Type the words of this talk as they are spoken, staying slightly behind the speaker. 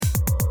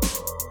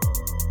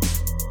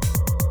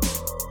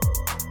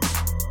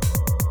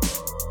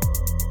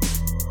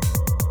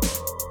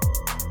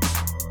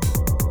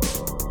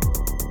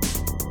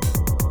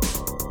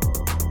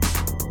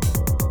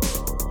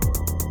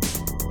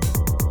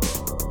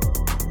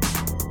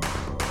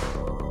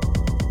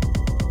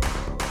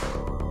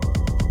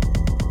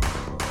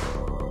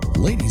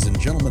Ladies and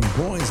gentlemen,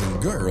 boys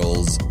and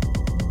girls,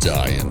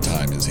 Dying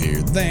Time is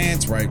here.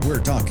 That's right, we're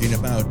talking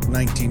about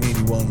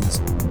 1981's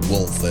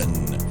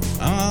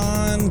Wolfen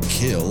on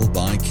Kill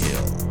by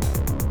Kill.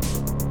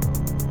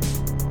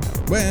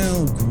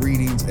 Well,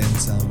 greetings and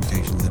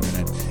salutations,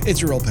 Internet.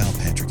 It's your old pal,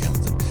 Patrick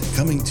Hamilton,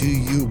 coming to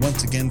you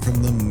once again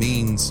from the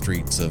mean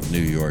streets of New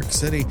York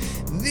City.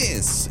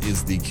 This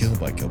is the Kill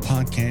by Kill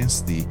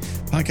podcast, the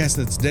podcast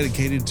that's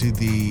dedicated to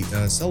the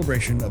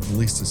celebration of the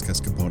least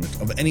discussed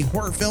component of any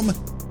horror film,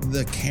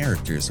 the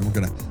characters. And we're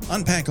going to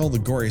unpack all the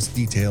goriest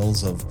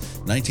details of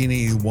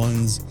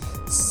 1981's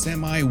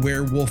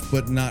semi-werewolf,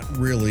 but not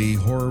really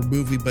horror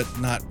movie, but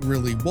not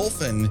really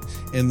Wolfen,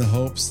 in the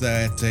hopes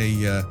that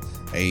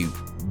a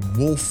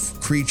wolf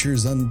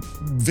creature's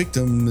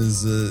victim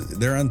is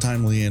their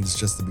untimely end. It's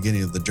just the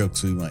beginning of the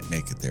jokes we might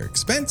make at their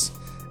expense.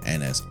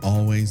 And as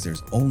always,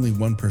 there's only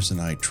one person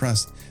I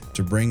trust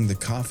to bring the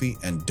coffee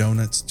and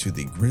donuts to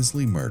the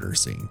grisly murder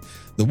scene.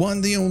 The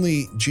one, the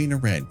only, Gina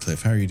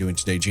Radcliffe. How are you doing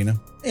today, Gina?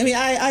 I mean,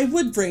 I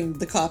would bring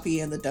the coffee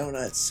and the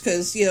donuts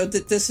because, you know,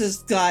 this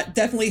has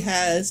definitely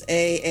has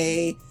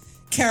a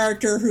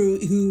character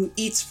who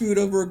eats food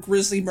over a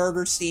grisly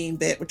murder scene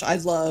bit, which I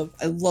love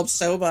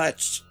so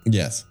much.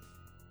 Yes.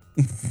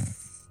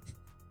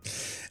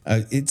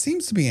 It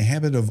seems to be a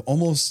habit of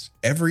almost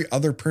every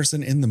other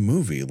person in the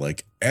movie,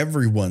 like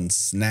everyone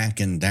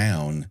snacking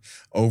down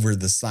over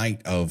the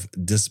sight of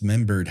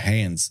dismembered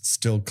hands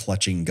still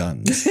clutching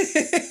guns.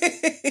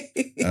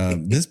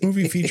 This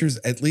movie features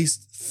at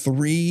least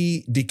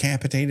 3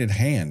 decapitated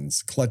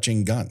hands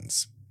clutching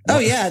guns. Oh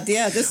yeah.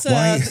 This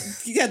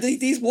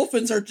these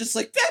Wolfens are just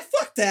like,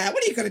 fuck that.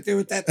 What are you gonna do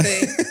with that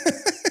thing?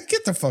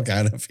 Get the fuck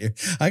out of here.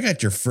 I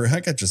got your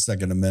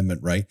Second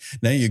Amendment right.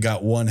 Now you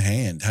got one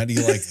hand. How do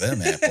you like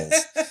them apples?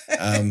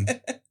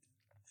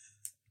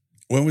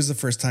 When was the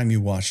first time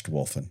you watched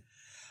Wolfen?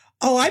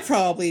 Oh, I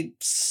probably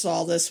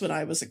saw this when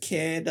I was a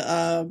kid.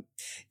 The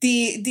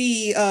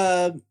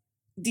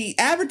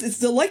average,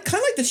 kind of like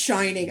The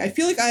Shining. I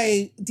feel like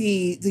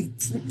the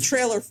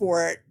trailer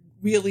for it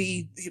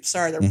really.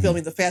 Sorry, they're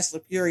filming the Fast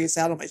and the Furious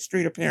out on my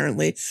street.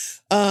 Apparently,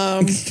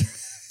 it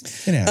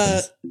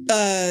happens.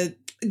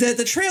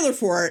 The trailer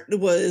for it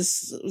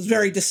was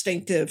very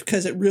distinctive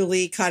because it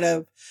really kind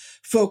of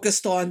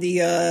focused on the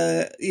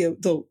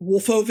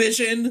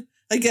Wolfovision,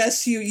 I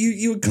guess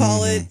you would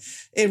call it,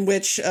 in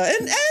which and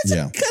it's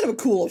kind of a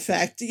cool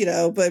effect,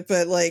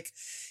 but like,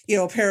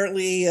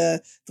 apparently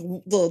the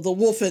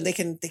Wolfen, they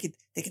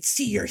can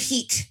see your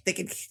heat, they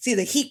can see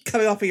the heat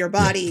coming off of your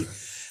body.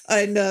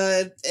 And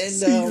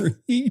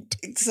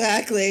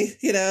exactly,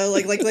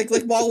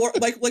 like Mark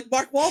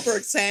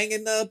Wahlberg sang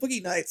in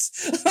Boogie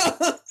Nights.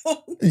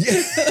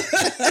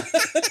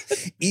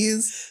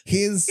 Is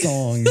his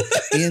song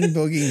in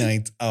Boogie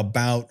Nights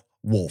about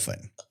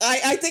Wolfen?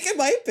 I think it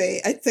might be.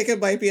 I think it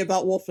might be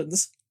about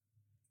Wolfens.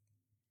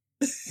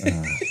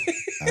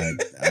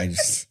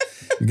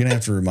 You're gonna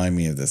have to remind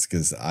me of this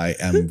because I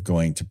am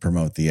going to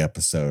promote the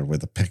episode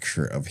with a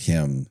picture of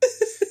him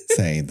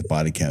saying the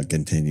body count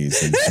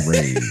continues in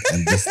 3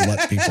 and just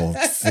let people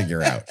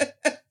figure out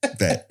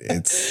that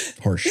it's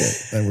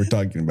horseshit that we're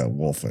talking about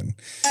Wolfen.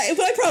 I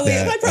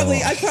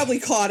probably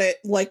caught it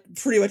like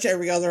pretty much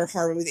every other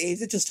horror movie.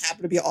 It just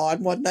happened to be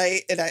on one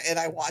night, and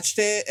I watched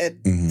it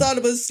and thought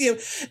it was,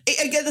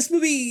 again, this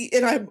movie,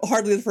 and I'm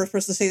hardly the first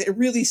person to say that it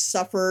really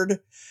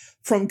suffered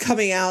from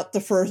coming out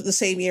the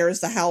same year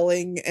as The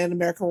Howling and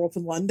American Werewolf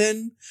in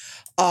London.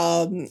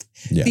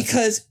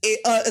 Because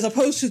as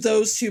opposed to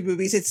those two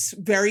movies, it's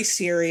very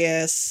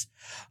serious,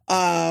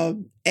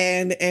 and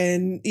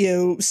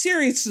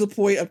serious to the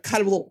point of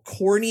kind of a little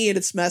corny in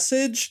its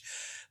message.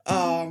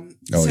 I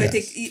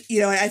think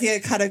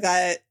it kind of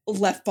got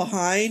left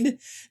behind.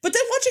 But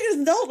then watching it as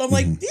an adult, I'm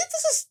like,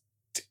 this is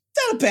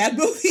not a bad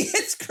movie.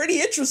 It's pretty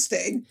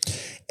interesting.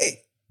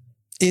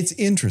 It's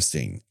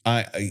interesting.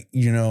 I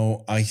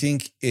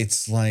think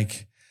it's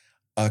like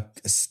a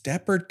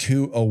step or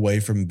two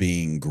away from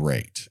being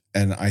great.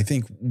 And I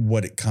think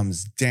what it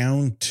comes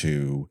down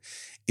to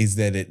is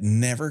that it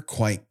never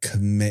quite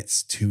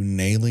commits to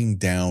nailing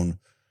down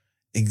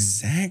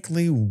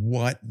exactly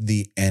what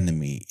the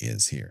enemy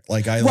is here.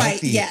 Like I like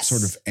the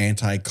sort of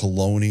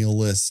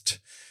anti-colonialist,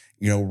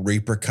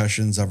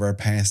 repercussions of our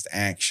past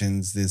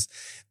actions,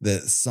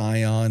 the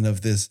scion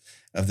of this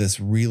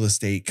real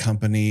estate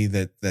company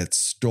that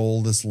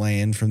stole this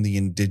land from the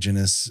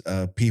indigenous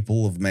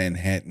people of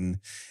Manhattan.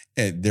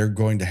 They're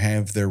going to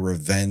have their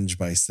revenge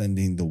by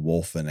sending the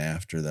Wolfen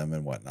after them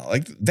and whatnot.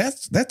 Like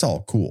that's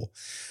all cool.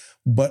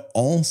 But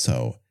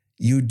also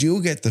you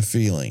do get the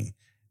feeling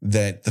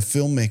that the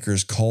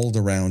filmmakers called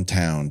around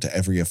town to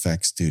every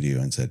effects studio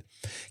and said,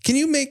 can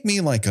you make me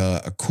like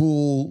a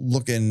cool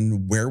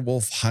looking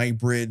werewolf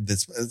hybrid?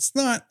 It's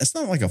not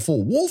like a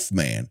full wolf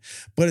man,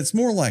 but it's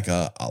more like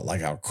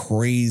a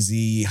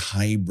crazy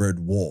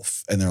hybrid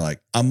wolf. And they're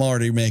like, I'm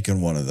already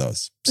making one of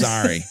those.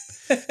 Sorry.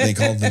 They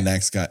called the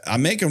next guy.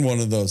 I'm making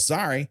one of those.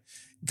 Sorry.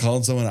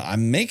 Called someone.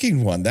 I'm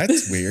making one.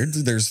 That's weird.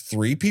 There's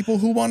 3 people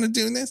who want to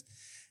do this.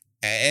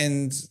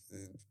 And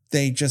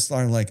they just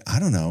are like, I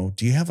don't know,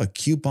 do you have a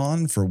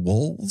coupon for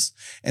wolves?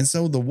 And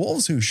so the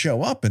wolves who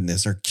show up in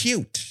this are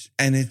cute.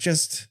 And it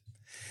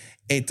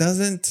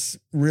doesn't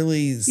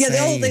really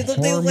say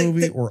horror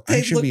movie or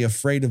I should be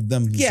afraid of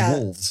them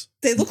wolves.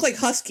 They look like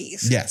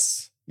huskies.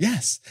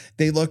 Yes.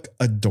 They look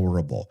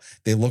adorable.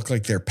 They look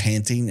like they're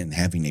panting and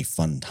having a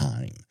fun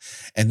time,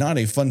 and not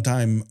a fun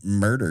time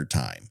murder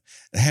time.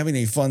 Having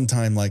a fun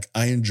time like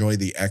I enjoy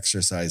the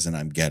exercise and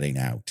I'm getting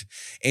out.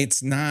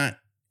 It's not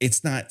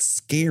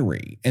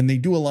scary. And they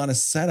do a lot of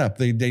setup.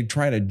 They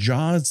try to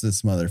Jaws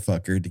this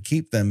motherfucker to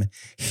keep them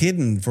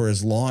hidden for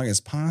as long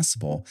as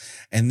possible.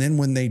 And then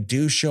when they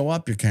do show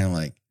up, you're kind of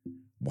like,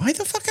 why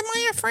the fuck am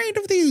I afraid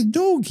of these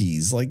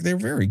doggies? Like, they're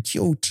very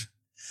cute.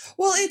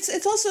 Well,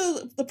 it's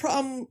also the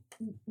problem.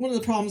 One of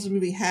the problems the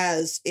movie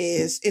has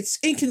is it's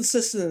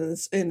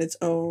inconsistent in its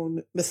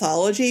own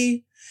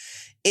mythology.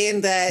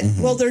 In that,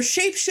 well, they're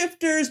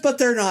shapeshifters, but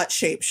they're not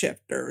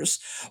shapeshifters.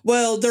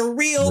 Well, they're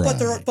real,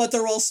 right, but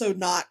they're also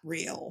not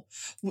real.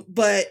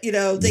 But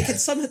they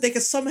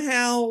can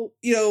somehow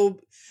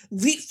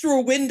leap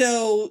through a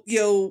window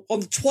on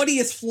the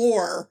 20th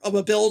floor of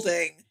a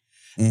building,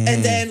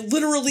 and then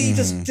literally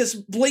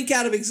just blink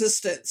out of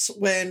existence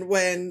when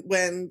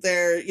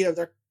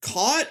they're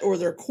caught or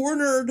they're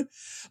cornered.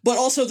 But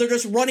also they're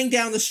just running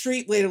down the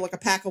street later like a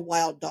pack of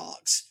wild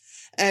dogs.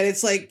 And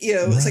it's like,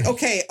 it's like,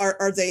 okay,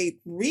 are they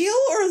real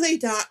or are they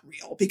not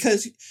real?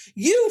 Because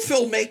you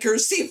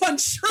filmmakers seem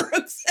unsure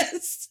of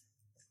this.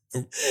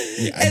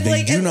 Yeah, and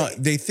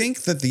they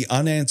think that the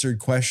unanswered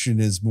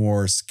question is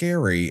more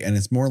scary. And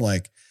it's more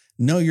like,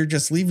 no, you're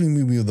just leaving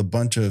me with a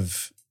bunch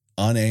of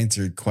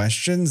unanswered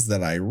questions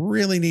that I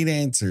really need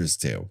answers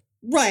to.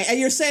 Right. And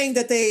you're saying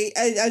that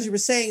as you were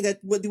saying, that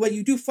when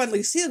you do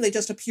finally see them, they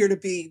just appear to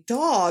be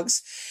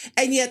dogs.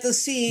 And yet the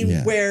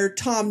scene where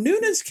Tom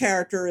Noonan's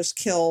character is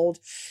killed,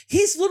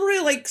 he's literally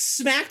like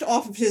smacked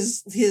off of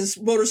his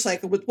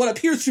motorcycle with what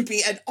appears to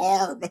be an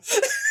arm. And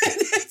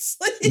it's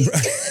like,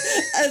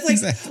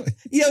 exactly.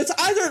 It's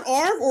either an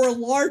arm or a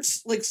large,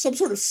 like some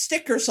sort of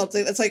stick or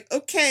something. It's like,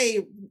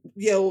 okay,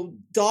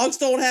 dogs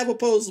don't have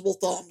opposable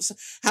thumbs.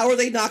 How are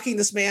they knocking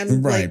this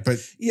man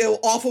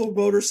off of a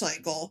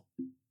motorcycle?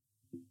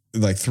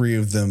 Like 3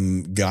 of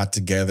them got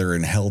together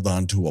and held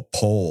onto a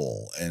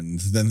pole, and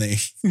then they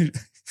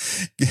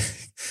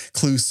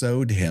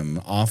Clouseau'd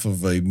him off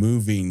of a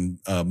moving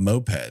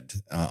moped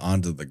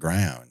onto the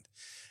ground.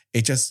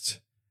 It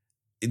just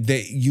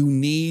they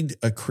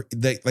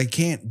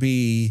can't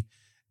be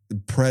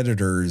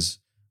predators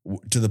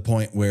to the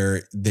point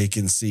where they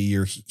can see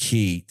your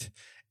heat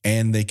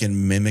and they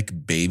can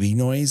mimic baby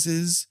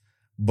noises,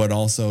 but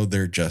also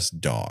they're just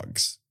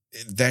dogs.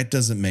 That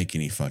doesn't make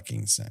any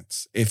fucking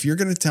sense. If you're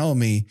going to tell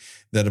me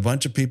that a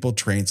bunch of people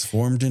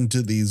transformed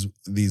into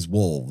these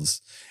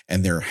wolves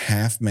and they're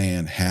half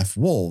man, half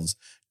wolves,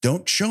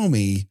 don't show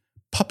me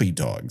puppy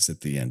dogs at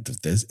the end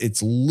of this.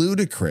 It's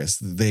ludicrous.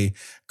 They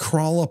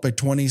crawl up a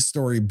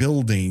 20-story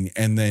building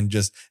and then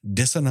just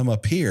dissing them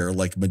up here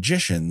like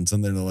magicians.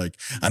 And they're like,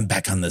 I'm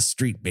back on the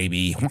street,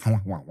 baby.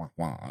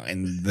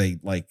 And they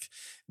like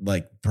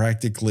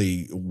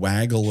practically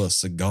waggle a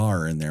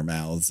cigar in their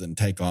mouths and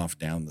take off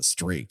down the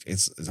street.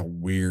 It's a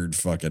weird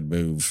fucking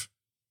move.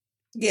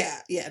 No,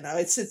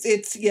 it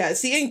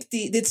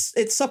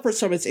suffers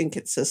from its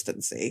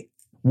inconsistency.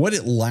 What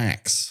it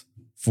lacks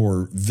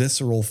for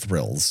visceral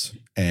thrills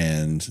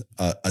and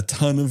a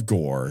ton of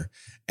gore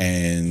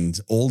and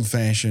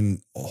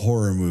old-fashioned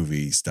horror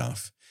movie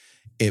stuff,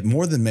 it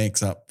more than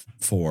makes up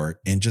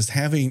for in just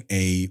having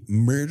a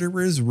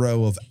murderer's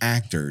row of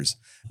actors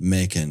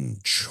making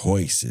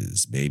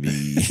choices,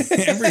 baby.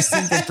 Every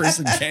single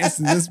person cast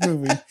in this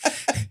movie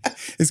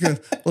is going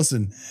to,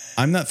 listen,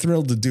 I'm not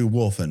thrilled to do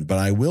Wolfen, but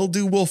I will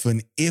do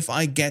Wolfen if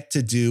I get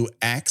to do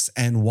X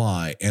and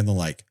Y. And they're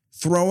like,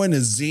 throw in a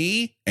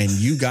Z and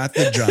you got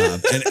the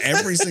job. And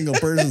every single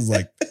person's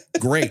like,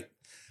 great.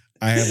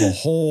 I have a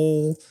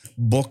whole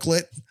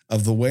booklet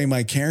of the way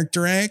my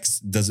character acts.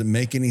 Does it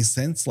make any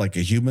sense like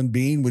a human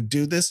being would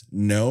do this?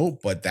 No,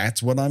 but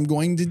that's what I'm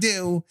going to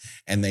do.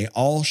 And they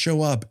all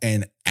show up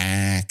and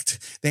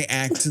act. They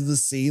act to the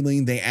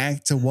ceiling. They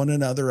act to one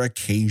another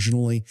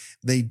occasionally.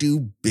 They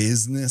do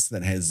business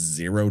that has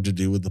zero to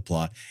do with the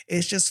plot.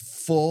 It's just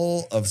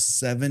full of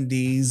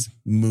 70s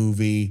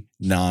movie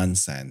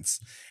nonsense.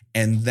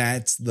 And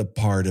that's the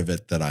part of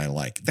it that I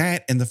like.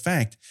 That and the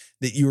fact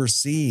that you're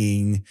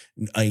seeing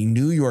a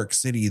New York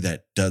City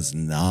that does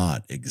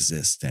not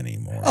exist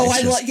anymore. Oh,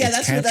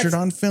 that's captured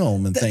on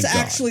film, and thank God. That's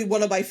actually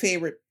one of my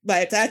favorite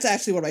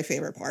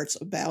parts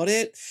about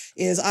it.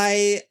 Is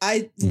I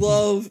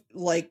love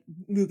like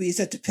movies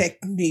that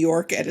depict New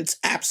York at its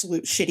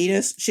absolute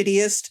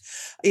shittiest.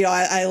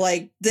 I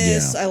like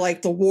this. Yeah. I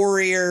like The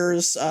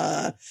Warriors.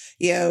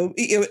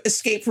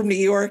 Escape from New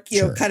York.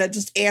 Sure. Kind of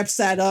just amps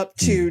that up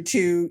to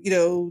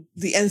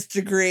the nth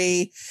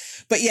degree.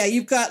 But yeah,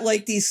 you've got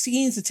like these scenes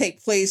scenes that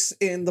take place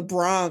in the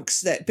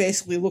Bronx that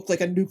basically look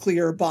like a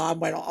nuclear bomb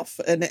went off,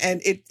 and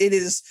it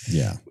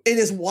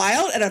is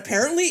wild, and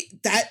apparently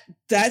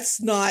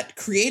that's not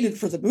created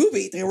for the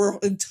movie. They were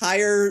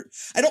entire.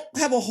 I don't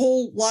have a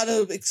whole lot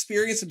of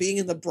experience of being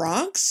in the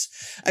Bronx.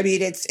 I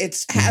mean,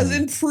 it's has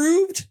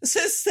improved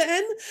since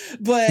then,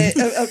 but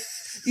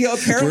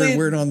apparently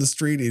word on the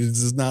street, it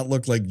does not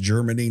look like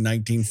Germany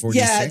 1946.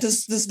 Yeah, it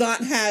does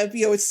not have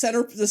its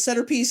the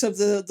centerpiece of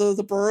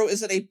the borough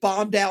isn't a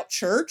bombed out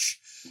church.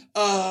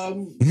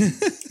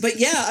 But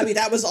yeah, I mean,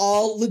 that was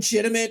all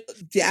legitimate,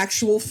 the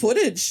actual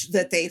footage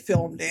that they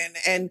filmed in.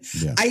 And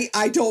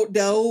I don't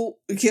know,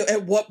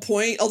 at what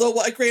point, although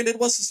granted, it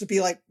was supposed to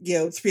be like,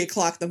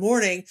 3:00 in the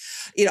morning,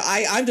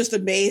 I'm just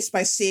amazed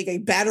by seeing a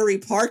Battery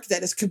Park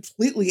that is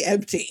completely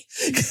empty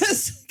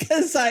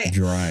because I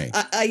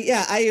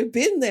have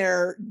been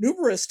there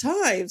numerous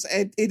times,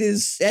 and it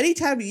is any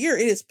time of year,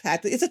 it is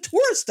packed. It's a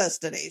tourist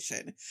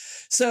destination.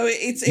 So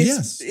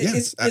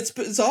it's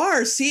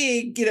bizarre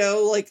seeing,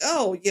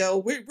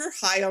 we're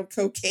high on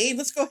cocaine.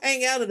 Let's go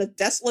hang out in a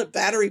desolate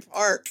Battery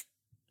Park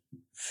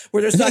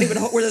where there's not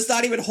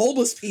even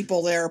homeless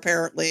people there,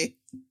 apparently.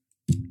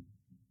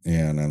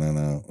 Yeah,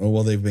 no.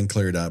 Well, they've been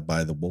cleared out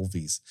by the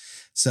Wolfies.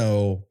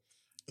 So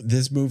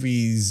this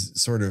movie's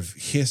sort of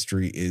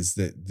history is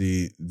that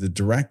the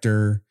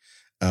director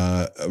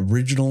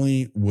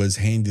originally was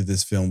handed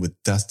this film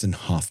with Dustin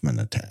Hoffman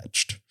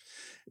attached.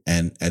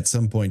 And at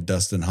some point,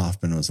 Dustin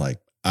Hoffman was like,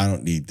 I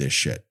don't need this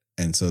shit.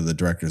 And so the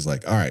director's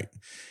like, all right,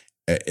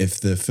 if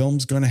the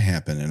film's going to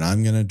happen and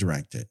I'm going to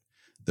direct it,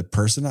 the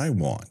person I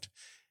want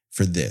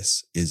for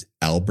this is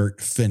Albert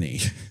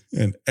Finney.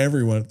 And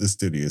everyone at the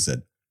studio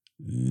said,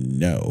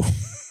 no.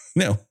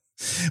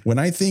 When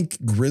I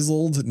think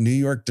grizzled New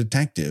York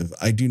detective,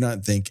 I do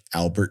not think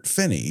Albert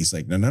Finney. He's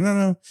like,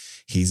 no.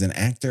 He's an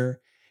actor.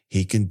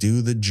 He can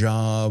do the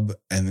job.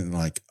 And then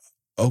like,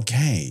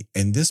 okay.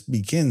 And this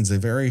begins a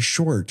very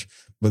short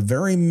but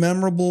very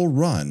memorable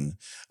run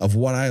of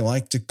what I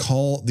like to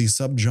call the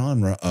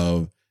subgenre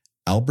of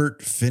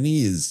Albert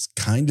Finney is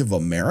kind of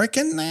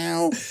American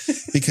now,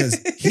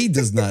 because he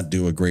does not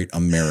do a great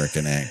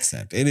American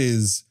accent. It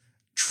is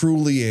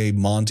truly a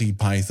Monty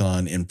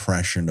Python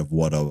impression of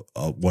what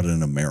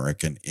an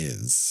American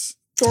is.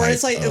 Or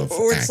it's like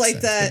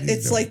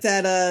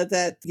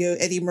that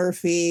Eddie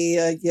Murphy,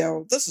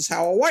 this is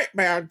how a white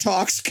man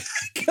talks.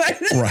 Right.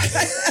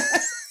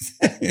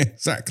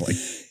 Exactly.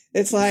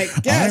 It's like,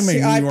 yes, I'm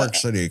a New York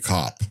City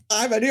cop.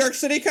 I'm a New York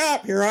City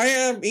cop. Here I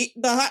am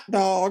eating the hot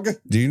dog.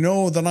 Do you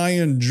know that I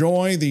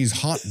enjoy these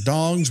hot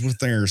dogs with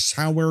their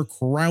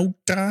sauerkraut?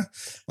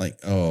 Like,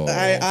 oh,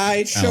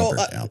 I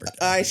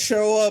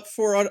show up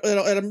for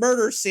a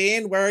murder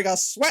scene wearing a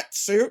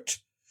sweatsuit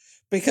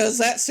because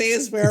that scene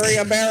is very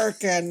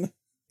American.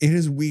 It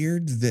is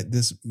weird that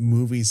this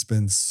movie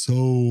spends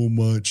so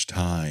much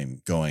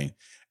time going,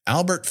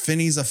 Albert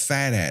Finney's a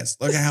fat ass.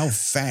 Look at how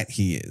fat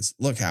he is.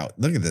 Look at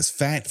this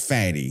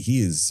fatty. He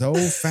is so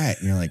fat.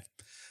 And you're like,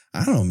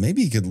 I don't know,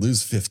 maybe he could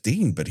lose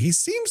 15, but he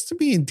seems to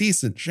be in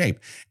decent shape.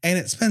 And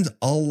it spends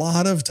a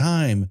lot of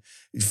time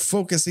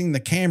focusing the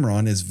camera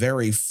on his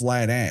very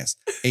flat ass.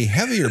 A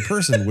heavier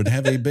person would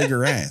have a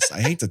bigger ass.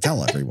 I hate to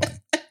tell everyone.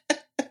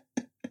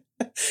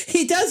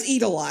 He does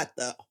eat a lot,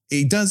 though.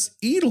 He does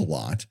eat a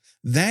lot.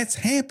 That's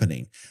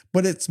happening.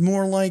 But it's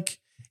more like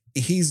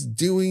he's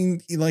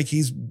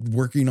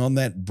working on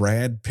that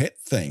Brad Pitt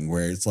thing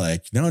where it's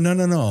like, no,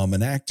 I'm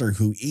an actor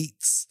who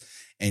eats.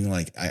 And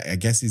like, I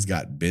guess he's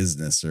got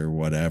business or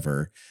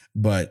whatever.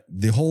 But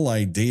the whole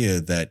idea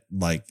that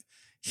like,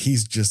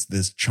 he's just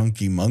this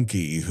chunky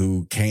monkey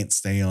who can't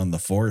stay on the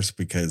force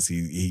because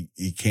he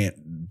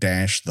can't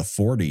dash the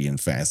 40 in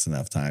fast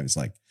enough time. It's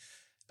like,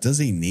 does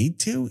he need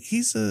to?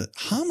 He's a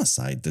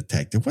homicide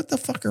detective. What the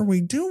fuck are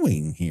we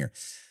doing here?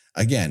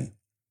 Again,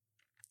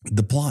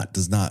 the plot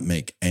does not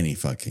make any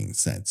fucking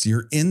sense.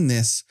 You're in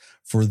this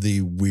for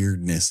the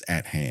weirdness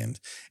at hand.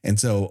 And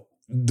so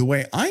the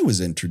way I was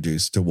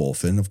introduced to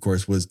Wolfen, of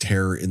course, was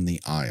Terror in the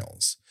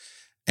Isles.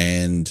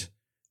 And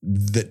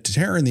the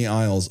Terror in the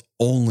Isles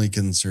only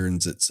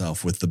concerns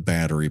itself with the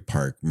Battery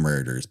Park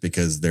murders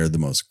because they're the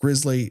most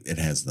grisly. It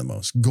has the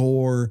most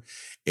gore.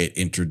 It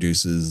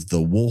introduces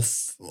the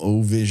wolf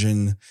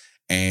vision,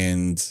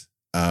 and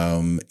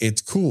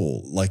it's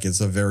cool. Like,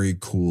 it's a very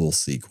cool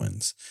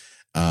sequence.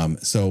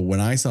 So when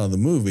I saw the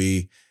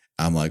movie,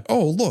 I'm like,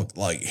 oh, look,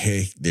 like,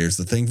 hey, there's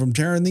the thing from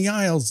Terror in the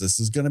Isles.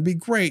 This is going to be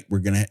great.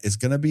 It's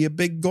going to be a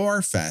big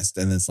gore fest.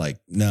 And it's like,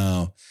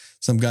 no,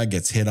 some guy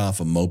gets hit off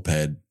a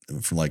moped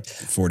for like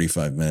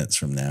 45 minutes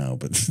from now.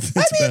 But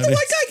one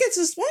guy gets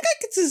his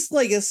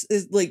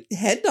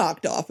head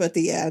knocked off at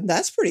the end.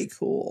 That's pretty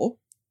cool.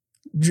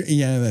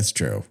 Yeah, that's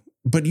true.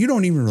 But you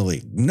don't even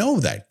really know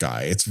that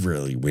guy. It's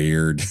really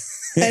weird.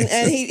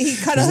 And he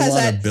kind of has a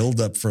lot of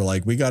buildup for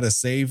like, we got to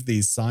save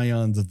these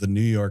scions of the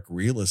New York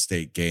real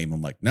estate game.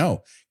 I'm like,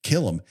 no,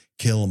 kill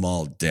them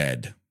all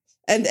dead.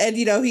 And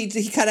he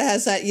kind of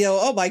has that,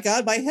 oh my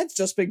God, my head's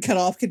just been cut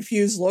off,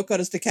 confused look on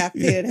his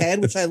decapitated head,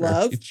 which I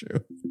love.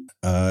 True.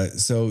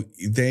 So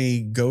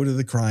they go to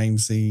the crime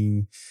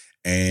scene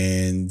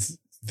and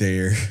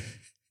they're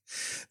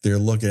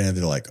looking at it,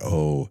 they're like,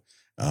 oh,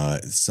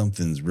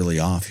 something's really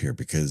off here,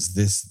 because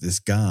this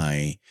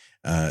guy,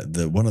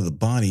 one of the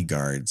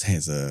bodyguards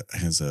has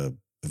a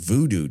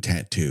voodoo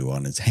tattoo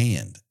on his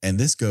hand, and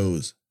this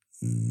goes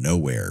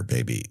nowhere,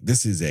 baby.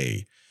 This is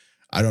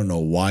I don't know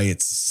why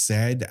it's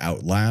said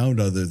out loud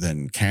other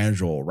than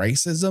casual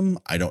racism.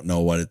 I don't know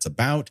what it's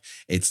about.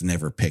 It's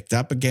never picked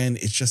up again.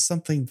 It's just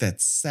something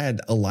that's said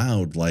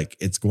aloud like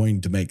it's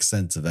going to make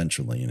sense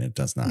eventually, and it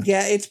does not.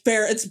 Yeah, it's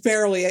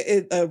barely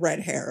a red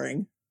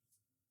herring.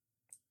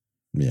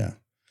 Yeah.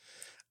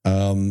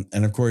 And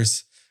of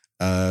course,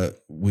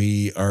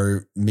 we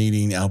are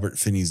meeting Albert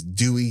Finney's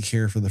Dewey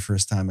here for the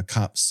first time. A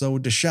cop so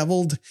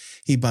disheveled,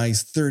 he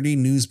buys 30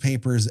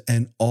 newspapers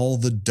and all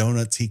the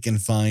donuts he can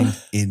find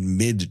in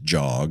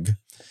mid-jog.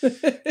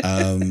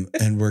 And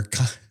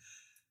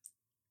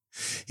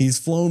he's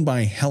flown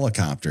by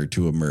helicopter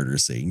to a murder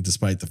scene,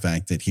 despite the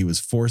fact that he was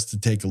forced to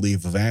take a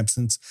leave of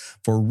absence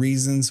for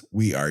reasons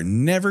we are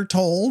never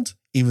told,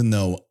 even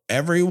though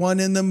everyone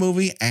in the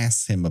movie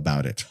asks him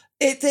about it.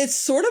 It's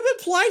sort of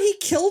implied he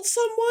killed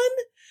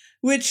someone.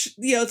 Which,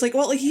 it's like,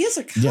 well, he is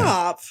a cop.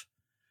 Yeah.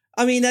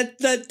 I mean, that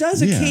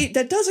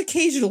does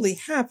occasionally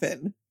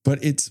happen.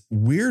 But it's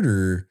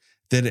weirder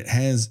that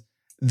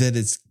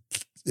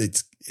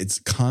it's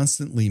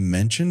constantly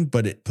mentioned,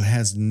 but it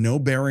has no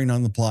bearing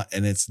on the plot,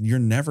 and you're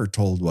never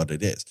told what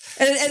it is.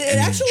 And it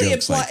actually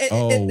implies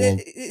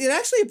it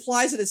actually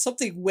implies that it's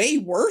something way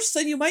worse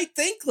than you might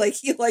think. Like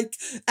he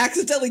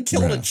accidentally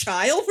killed a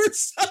child or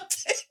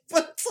something.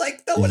 But it's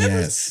like no one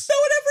ever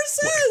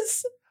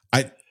says.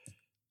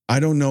 I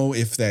don't know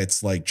if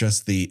that's like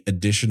just the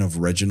addition of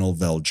Reginald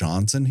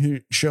VelJohnson, who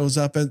shows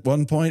up at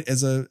one point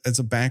as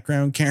a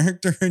background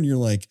character. And you're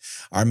like,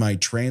 am I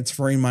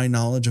transferring my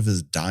knowledge of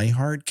his Die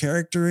Hard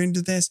character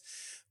into this?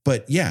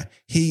 But yeah,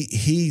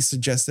 he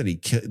suggests that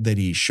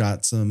he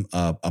shot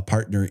a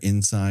partner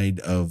inside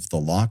of the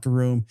locker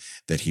room,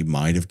 that he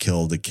might have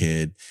killed a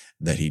kid,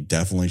 that he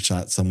definitely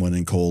shot someone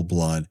in cold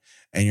blood.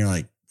 And you're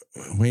like,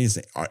 wait a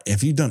second,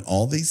 have you done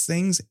all these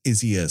things?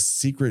 Is he a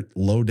secret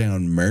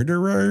lowdown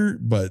murderer,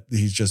 but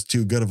he's just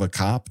too good of a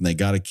cop and they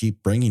got to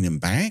keep bringing him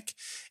back?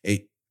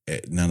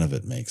 None of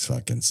it makes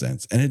fucking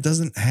sense. And it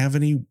doesn't have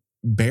any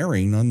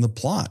bearing on the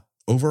plot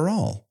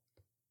overall.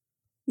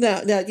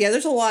 No, yeah,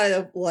 there's a lot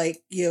of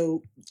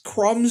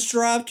crumbs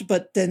dropped,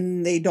 but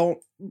then they don't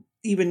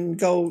even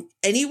go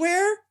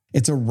anywhere.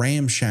 It's a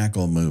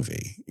ramshackle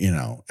movie,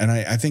 and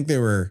I think they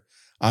were...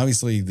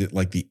 Obviously, the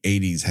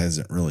 80s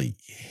hasn't really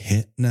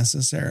hit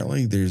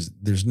necessarily.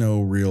 There's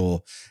no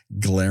real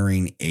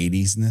glaring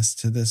 80s-ness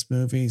to this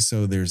movie.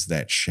 So there's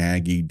that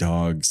Shaggy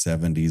Dog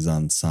 70s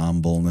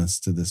ensemble-ness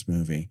to this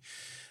movie.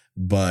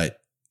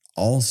 But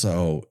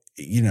also,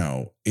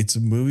 it's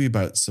a movie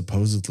about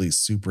supposedly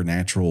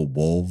supernatural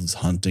wolves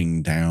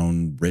hunting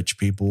down rich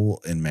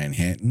people in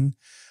Manhattan.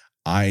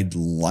 I'd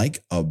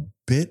like a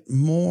bit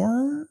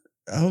more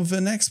of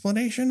an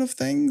explanation of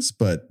things,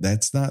 but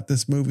that's not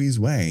this movie's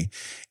way.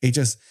 It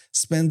just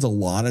spends a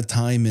lot of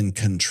time in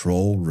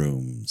control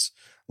rooms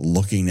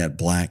looking at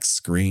black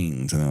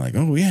screens, and they're like,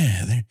 oh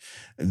yeah,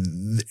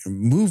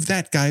 move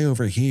that guy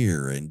over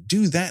here and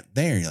do that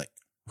there. You're like,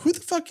 who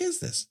the fuck is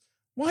this?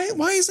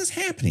 Why is this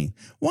happening?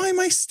 Why am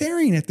I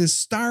staring at this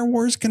Star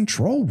Wars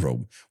control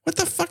room? What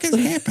the fuck is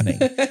happening?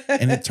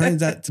 And it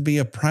turns out to be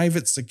a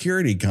private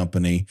security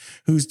company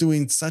who's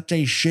doing such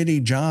a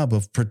shitty job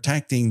of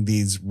protecting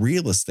these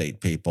real estate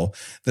people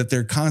that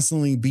they're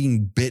constantly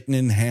being bitten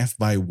in half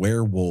by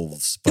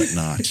werewolves, but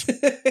not.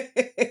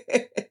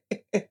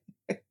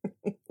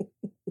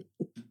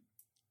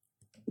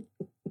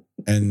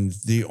 And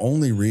the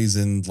only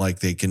reason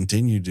they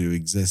continue to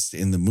exist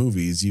in the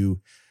movies,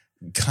 you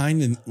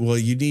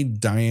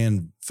need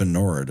Diane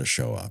Venora to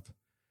show up.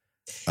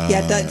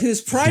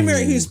 Whose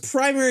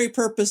primary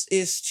purpose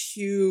is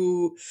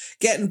to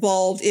get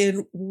involved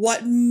in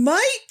what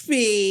might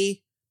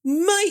be.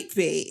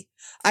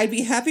 I'd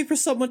be happy for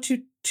someone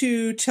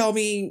to tell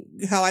me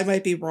how I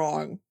might be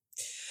wrong.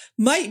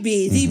 Might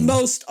be the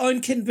most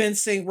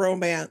unconvincing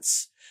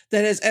romance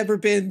that has ever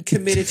been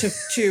committed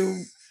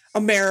to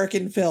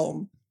American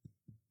film.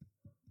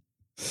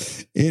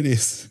 It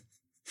is.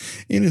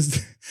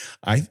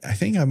 I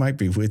think I might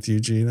be with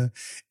you, Gina.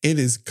 It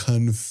is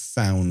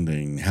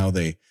confounding how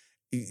they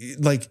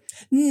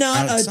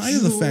not outside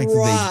of the fact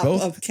that they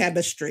both of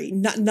chemistry.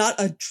 Not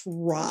a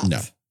drop.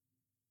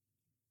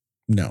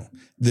 No.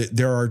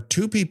 There are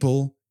two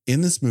people in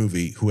this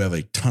movie who have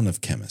a ton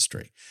of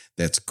chemistry.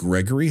 That's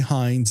Gregory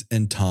Hines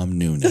and Tom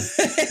Noonan.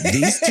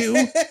 These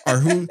two are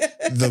who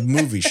the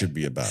movie should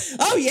be about.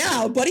 Oh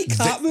yeah, a buddy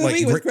cop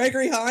movie with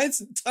Gregory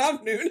Hines and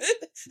Tom Noonan.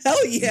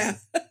 Hell yeah.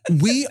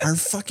 We are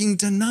fucking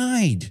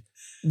denied.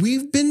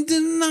 We've been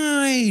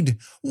denied.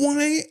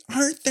 Why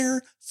aren't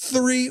there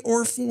 3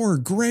 or 4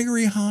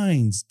 Gregory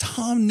Hines,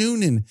 Tom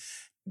Noonan,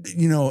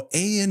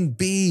 A and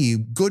B,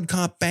 good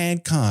cop,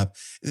 bad cop,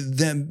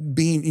 them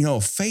being,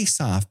 face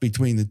off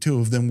between the two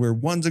of them where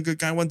one's a good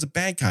guy, one's a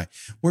bad guy,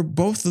 where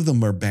both of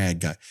them are bad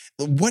guy.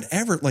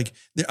 Whatever, like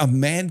a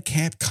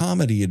madcap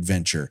comedy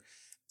adventure.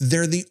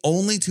 They're the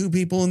only two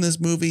people in this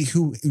movie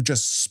who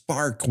just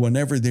spark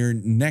whenever they're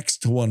next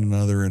to one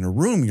another in a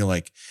room. You're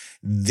like,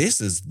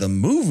 this is the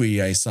movie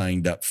I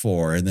signed up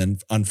for. And then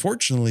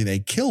unfortunately they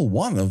kill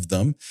one of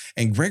them.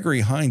 And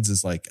Gregory Hines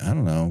is like, I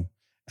don't know,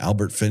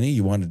 Albert Finney,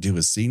 you want to do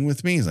a scene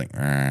with me? He's like,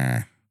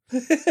 I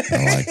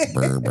like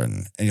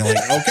bourbon. And you're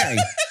like, okay.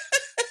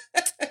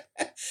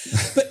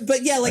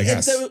 But yeah, like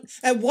so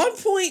at one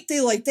point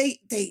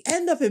they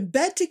end up in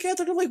bed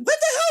together. And I'm like, when the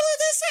hell did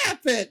this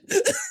happen?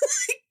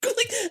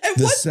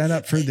 The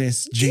setup for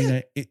this,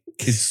 Gina,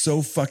 is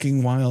so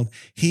fucking wild.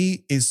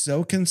 He is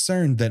so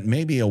concerned that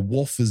maybe a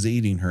wolf is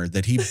eating her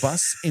that he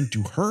busts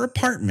into her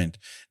apartment,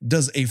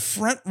 does a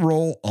front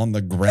roll on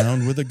the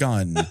ground with a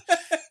gun,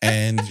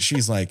 and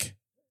she's like,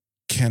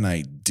 can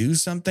I do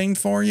something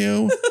for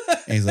you?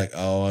 And he's like,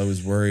 oh, I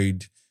was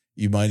worried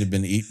you might have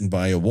been eaten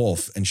by a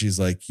wolf. And she's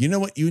like, you know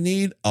what you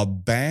need? A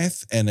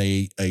bath and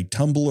a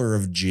tumbler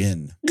of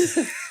gin.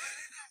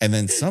 And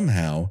then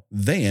somehow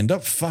they end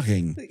up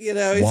fucking.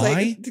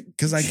 Why?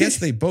 Because I guess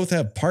they both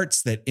have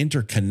parts that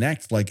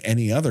interconnect like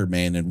any other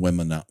man and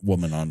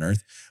woman on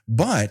earth.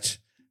 But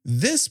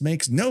this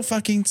makes no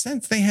fucking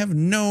sense. They have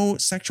no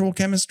sexual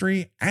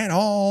chemistry at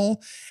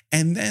all.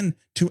 And then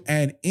to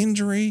add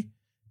injury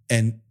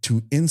and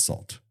to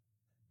insult,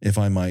 if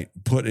I might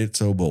put it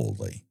so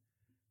boldly,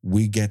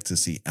 we get to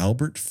see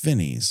Albert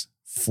Finney's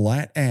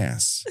flat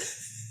ass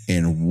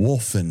in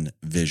Wolfen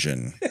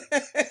Vision.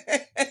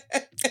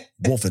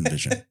 Wolfen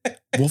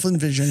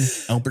Vision,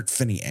 Albert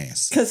Finney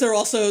ass. Because they're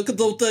also,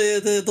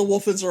 the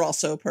Wolfens are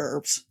also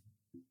pervs.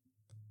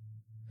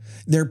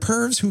 They're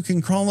pervs who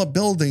can crawl up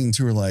buildings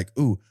who are like,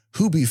 ooh,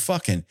 who be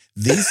fucking?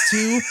 These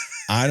two?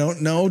 I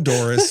don't know,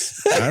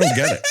 Doris. I don't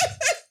get it.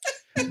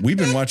 We've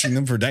been watching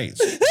them for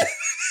days.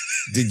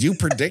 Did you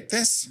predict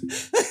this?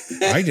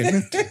 I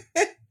didn't.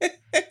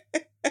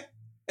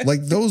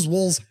 Like, those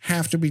wolves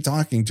have to be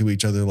talking to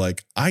each other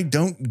like, I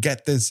don't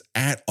get this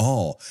at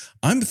all.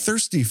 I'm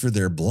thirsty for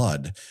their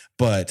blood,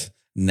 but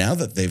now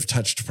that they've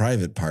touched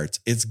private parts,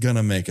 it's going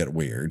to make it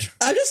weird.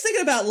 I'm just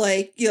thinking about,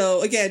 like,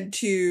 again,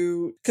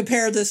 to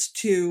compare this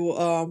to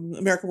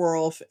American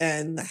Werewolf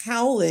and The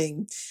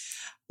Howling,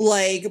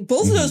 like,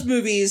 both of those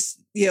movies,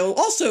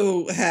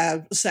 also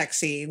have sex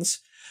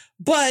scenes.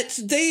 But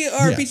they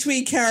are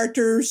between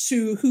characters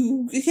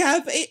who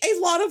have a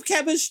lot of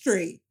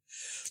chemistry.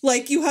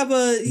 Like you have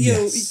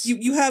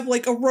you have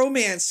like a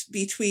romance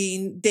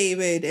between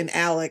David and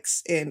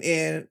Alex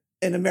in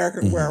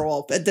American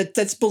Werewolf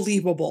that's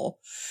believable.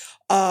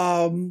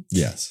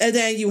 Yes. And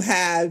then you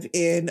have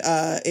in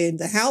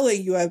The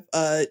Howling, you have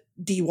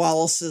Dee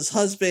Wallace's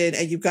husband,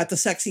 and you've got the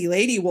sexy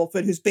lady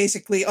Wolfen who's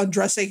basically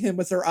undressing him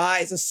with her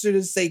eyes as soon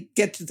as they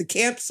get to the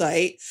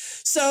campsite.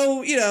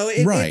 So,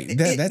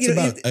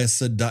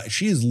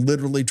 she is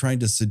literally trying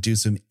to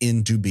seduce him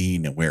into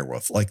being a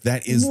werewolf. Like,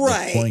 that is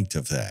the point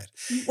of that.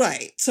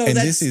 Right. So and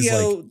this is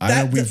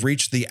we've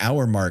reached the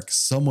hour mark.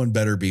 Someone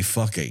better be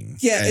fucking.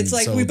 Yeah. And it's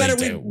like, so we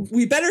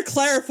better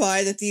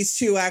clarify that these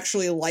two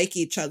actually like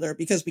each other,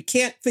 because we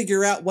can't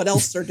figure out what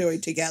else they're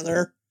doing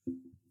together.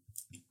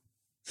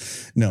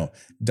 No,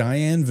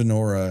 Diane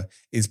Venora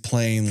is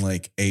playing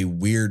like a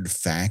weird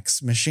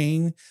fax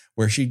machine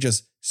where she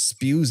just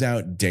spews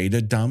out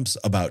data dumps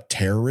about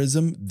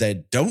terrorism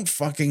that don't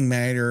fucking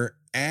matter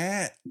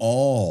at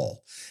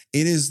all.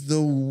 It is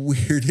the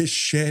weirdest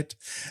shit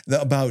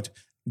about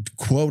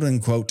quote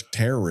unquote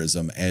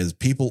terrorism as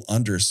people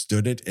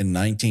understood it in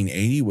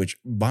 1980, which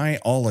by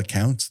all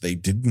accounts, they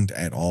didn't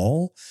at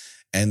all.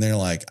 And they're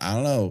like, I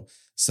don't know.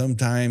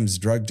 Sometimes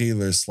drug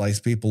dealers slice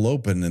people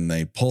open and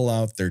they pull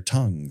out their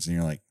tongues. And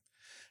you're like,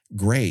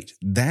 great.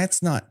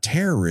 That's not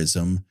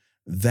terrorism.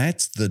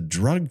 That's the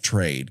drug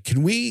trade.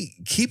 Can we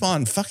keep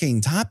on fucking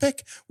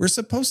topic? We're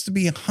supposed to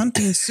be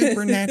hunting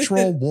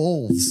supernatural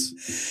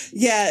wolves.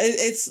 Yeah,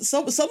 it's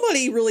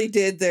somebody really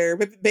did there.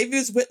 Maybe it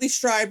was Whitley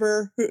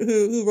Strieber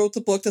who wrote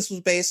the book this was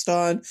based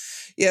on.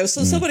 So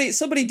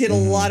somebody did a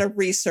lot of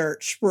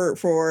research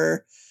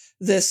for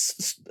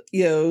this,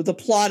 the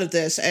plot of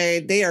this,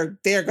 and they are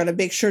going to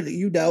make sure that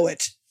you know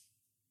it.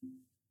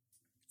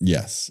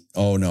 Yes.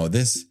 Oh no,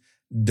 this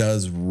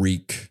does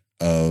reek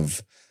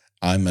of,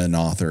 I'm an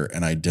author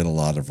and I did a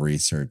lot of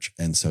research,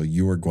 and so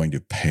you are going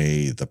to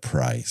pay the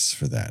price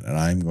for that, and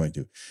I'm going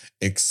to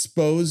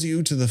expose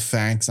you to the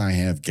facts I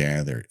have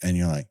gathered. And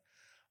you're like,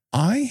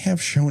 I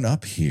have shown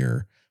up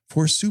here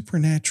for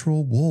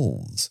supernatural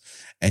wolves,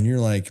 and you're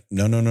like,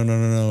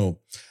 no.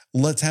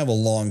 Let's have a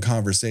long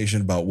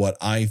conversation about what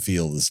I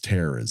feel is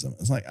terrorism.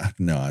 It's like,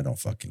 no, I don't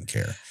fucking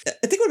care. I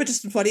think it would have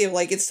just been funny if,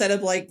 like, instead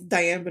of like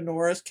Diane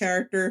Venora's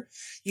character,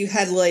 you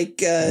had like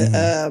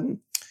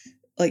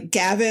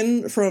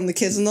Gavin from The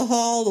Kids in the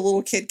Hall, the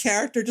little kid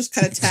character, just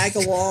kind of tag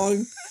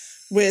along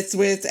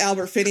with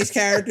Albert Finney's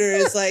character.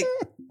 It's like,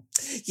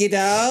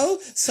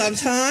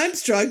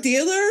 sometimes drug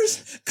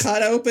dealers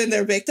cut open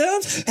their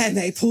victims and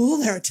they pull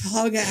their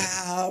tongue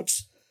out.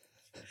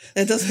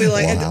 And just be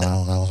like, after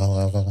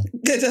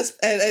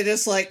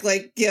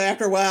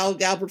a while,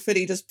 Albert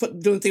Finney just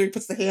doing the thing where he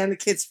puts the hand in the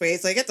kid's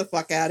face, like, get the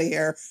fuck out of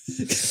here.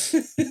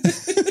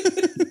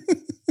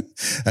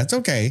 That's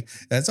okay,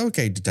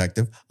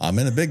 detective. I'm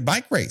in a big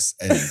bike race.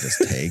 And he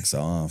just takes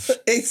off.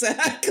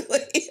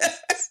 Exactly.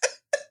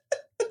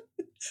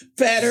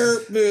 Better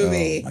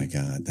movie. Oh my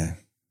God.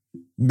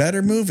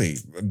 Better movie.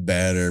 Spares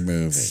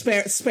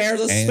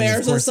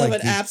us of an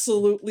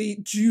absolutely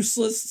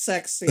juiceless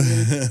sex scene.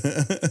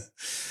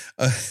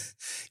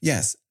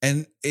 Yes.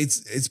 And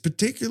it's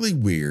particularly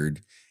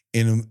weird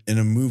in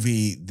a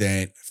movie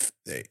that,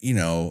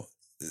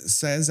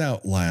 says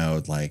out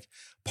loud, like,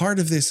 part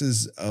of this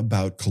is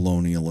about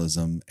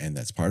colonialism, and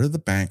that's part of the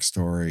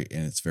backstory.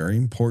 And it's very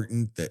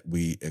important that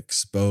we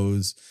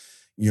expose,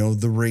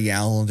 the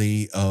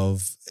reality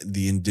of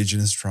the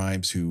indigenous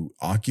tribes who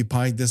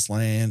occupied this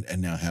land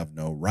and now have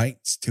no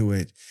rights to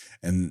it,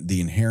 and the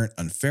inherent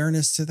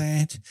unfairness to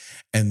that.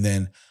 And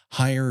then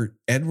hire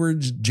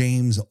Edward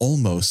James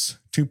Olmos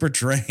to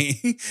portray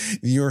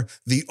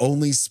the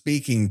only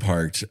speaking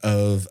part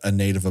of a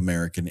Native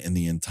American in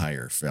the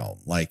entire film.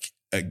 Like,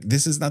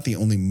 this is not the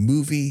only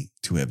movie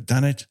to have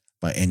done it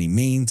by any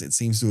means. It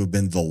seems to have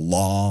been the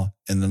law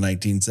in the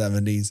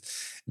 1970s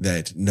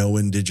that no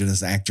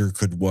indigenous actor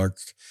could work.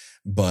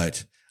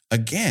 But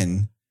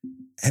again,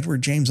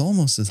 Edward James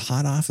Olmos is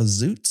hot off a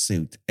zoot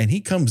suit, and he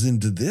comes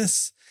into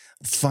this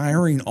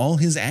firing all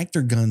his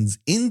actor guns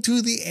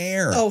into the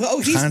air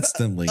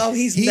constantly.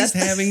 He's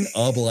having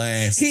a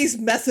blast. He's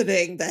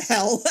methoding the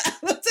hell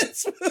out of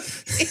this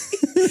movie.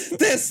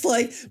 This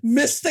like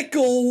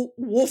mystical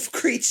wolf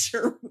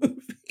creature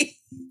movie.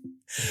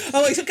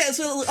 Okay.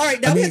 So, all right.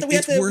 Now we have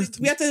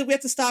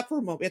to stop for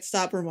a moment. We have to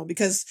stop for a moment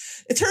because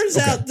it turns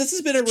out this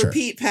has been a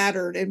repeat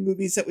pattern in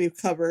movies that we've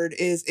covered.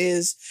 Is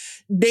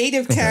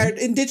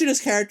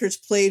indigenous characters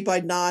played by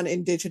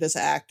non-indigenous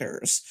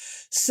actors.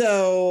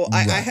 So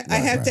I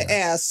have to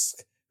ask,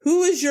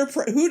 who is your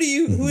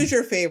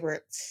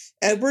favorite?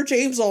 Edward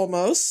James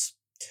Olmos,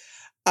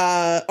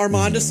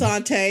 Armand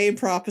Assante in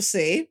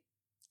Prophecy,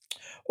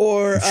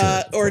 or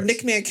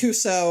Nick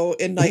Mancuso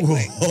in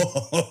Nightwing.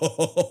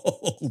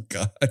 Oh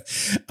God!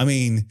 I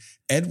mean,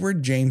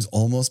 Edward James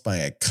Olmos by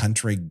a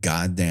country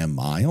goddamn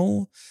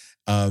mile.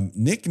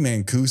 Nick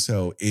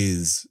Mancuso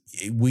is.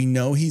 We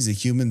know he's a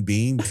human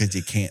being because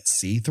you can't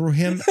see through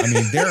him. I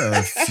mean, there are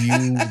a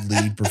few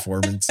lead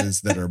performances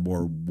that are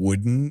more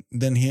wooden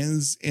than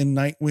his in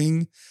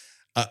Nightwing.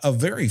 A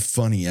very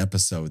funny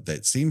episode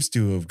that seems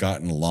to have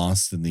gotten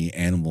lost in the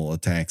Animal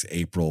Attacks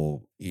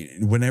April.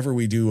 Whenever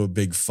we do a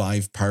big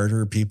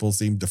 5-parter, people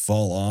seem to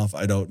fall off.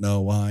 I don't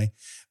know why,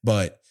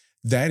 but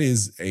that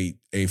is a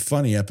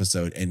funny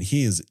episode, and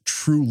he is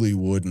truly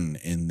wooden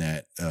in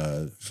that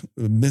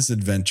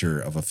misadventure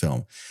of a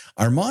film.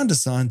 Armand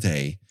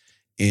Assante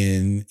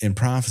in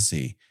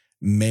Prophecy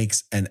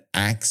makes an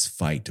axe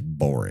fight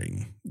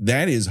boring.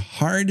 That is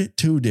hard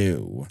to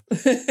do,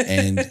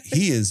 and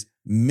he is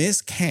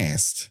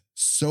miscast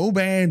so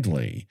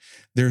badly.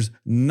 There's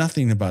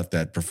nothing about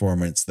that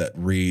performance that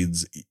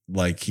reads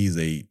like he's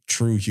a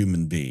true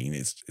human being.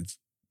 It's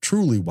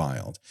truly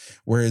wild.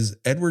 Whereas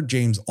Edward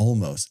James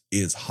Olmos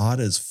is hot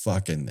as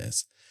fuck in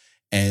this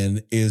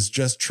and is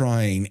just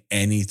trying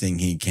anything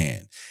he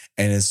can.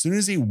 And as soon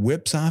as he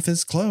whips off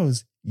his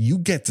clothes, you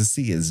get to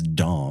see his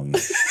dong.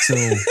 So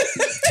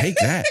take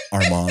that,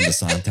 Armand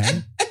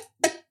Assante.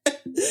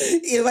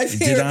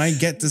 Did I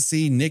get to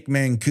see Nick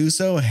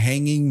Mancuso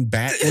hanging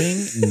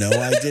Batwing? No,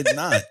 I did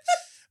not.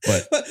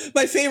 But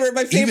my favorite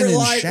even in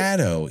line,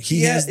 Shadow,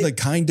 he has the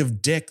kind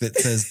of dick that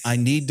says, "I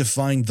need to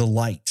find the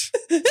light."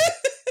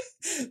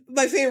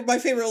 my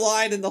favorite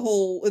line in the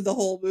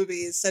whole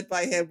movie is said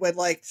by him when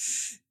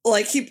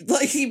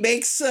he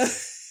makes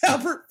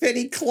Albert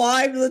Finney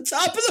climb to the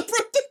top of the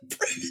Brooklyn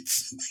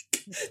Bridge.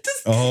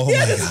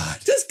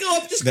 Just go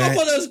up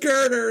on those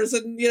girders,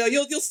 and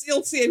you'll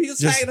see him. He's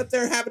just hanging up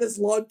there having his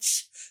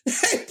lunch.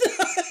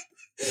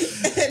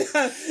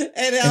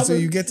 And so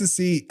you get to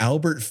see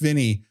Albert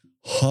Finney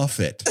huff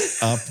it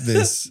up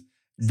this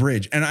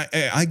bridge, and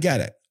I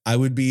get it. I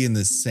would be in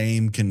the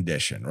same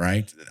condition,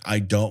 right? I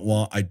don't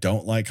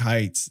like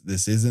heights.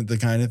 This isn't the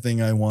kind of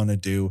thing I want to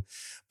do.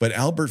 But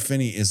Albert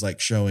Finney is like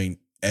showing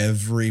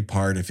every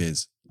part of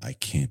his, I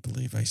can't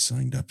believe I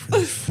signed up for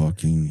this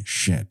fucking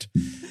shit.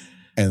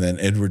 And then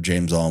Edward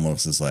James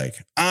Olmos is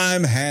like,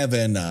 I'm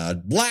having a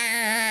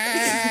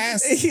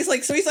blast. He's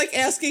like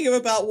asking him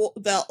about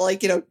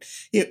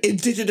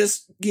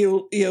indigenous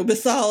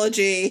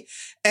mythology,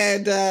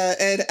 and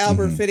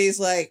Albert Finney's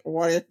like,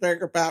 what do you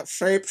think about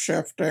shape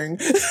shifting?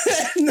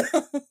 and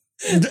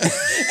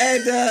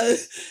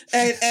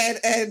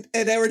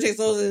Edward James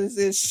Olmos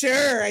is,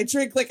 sure, I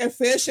drink like a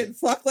fish and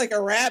fuck like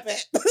a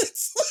rabbit.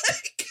 It's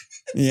like,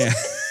 yeah.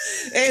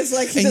 It's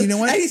like, and you know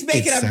what?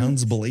 It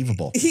sounds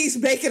believable. He's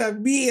making a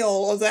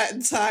meal of that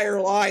entire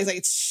lie. He's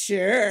like,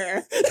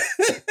 sure.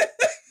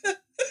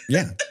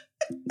 Yeah.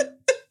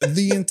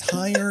 the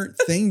entire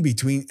thing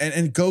between and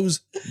it goes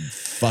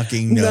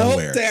fucking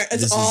nowhere. Nope,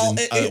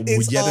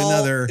 it's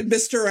another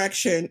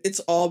misdirection. It's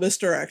all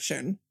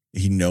misdirection.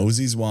 He knows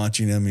he's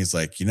watching him. He's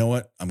like, you know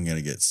what? I'm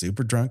gonna get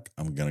super drunk.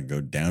 I'm gonna go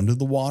down to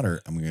the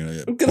water. I'm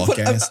gonna buck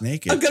ass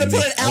naked. I'm gonna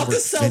put an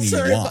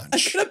Alka-Seltzer. I'm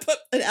gonna put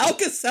an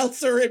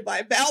Alka-Seltzer in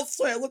my mouth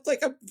so I look like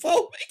I'm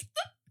foaming.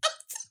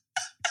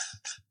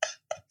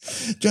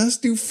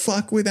 Just to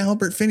fuck with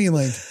Albert Finney,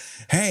 like,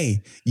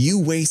 hey, you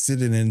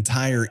wasted an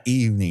entire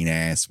evening,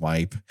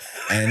 asswipe,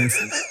 and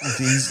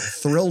he's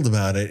thrilled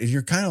about it. And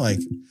you're kind of like,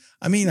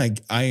 I mean,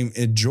 I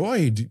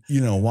enjoyed,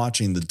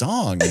 watching the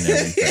dog and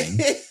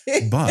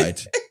everything,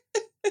 but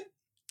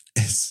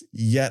it's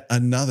yet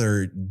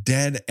another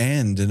dead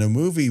end in a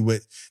movie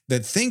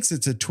that thinks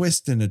it's a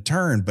twist and a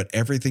turn, but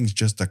everything's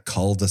just a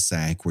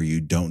cul-de-sac where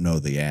you don't know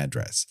the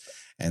address.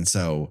 And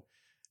so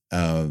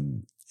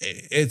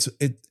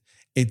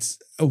it's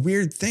a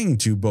weird thing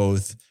to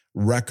both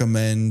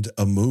recommend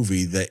a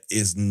movie that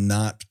is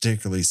not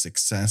particularly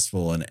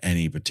successful in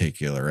any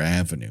particular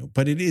avenue,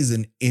 but it is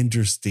an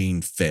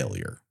interesting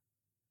failure.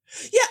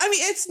 Yeah, I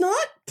mean, it's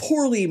not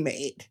poorly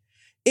made.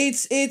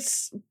 It's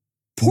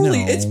poorly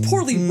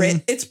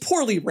written. It's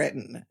poorly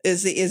written.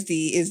 Is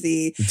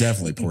the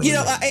definitely poorly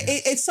written. I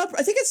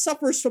think it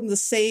suffers from the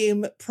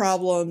same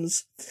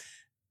problems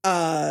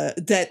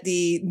that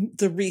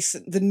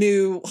the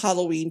new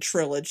Halloween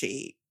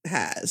trilogy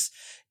has.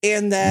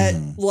 And that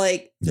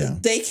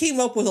they came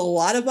up with a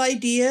lot of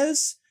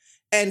ideas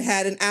and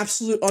had an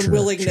absolute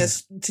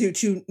unwillingness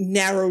to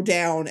narrow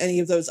down any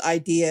of those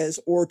ideas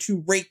or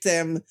to rate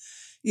them,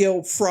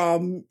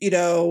 from,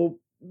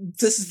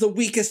 this is the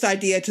weakest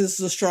idea to this is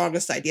the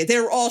strongest idea.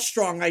 They're all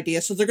strong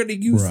ideas. So they're going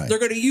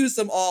to use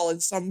them all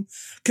in some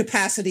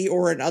capacity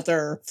or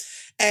another.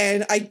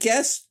 And I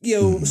guess,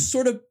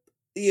 sort of,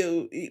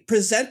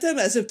 present them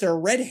as if they're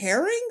red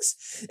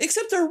herrings,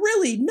 except they're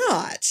really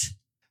not.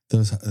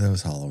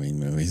 Those Halloween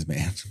movies,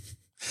 man.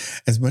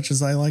 As much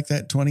as I like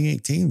that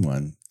 2018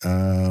 one,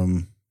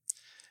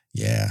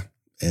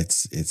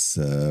 it's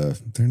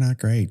they're not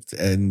great.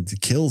 And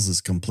Kills is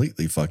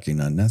completely fucking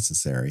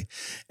unnecessary,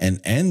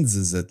 and Ends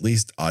is at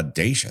least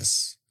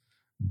audacious,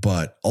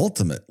 but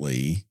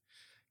ultimately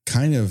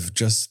kind of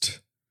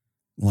just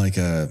like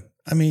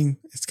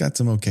it's got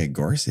some okay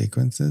gore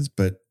sequences,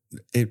 but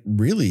it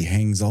really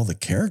hangs all the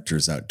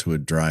characters out to a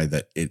dry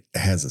that it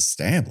has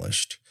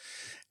established.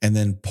 And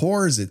then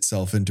pours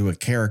itself into a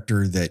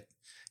character that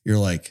you're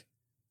like,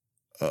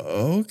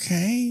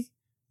 okay,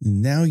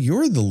 now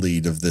you're the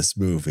lead of this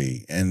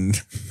movie.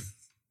 And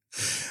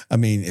I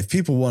mean, if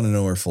people want to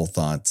know our full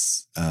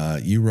thoughts,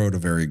 you wrote a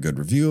very good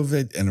review of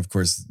it. And of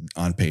course,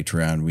 on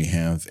Patreon, we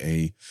have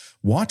a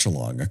watch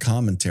along, a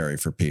commentary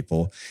for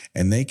people,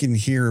 and they can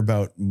hear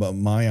about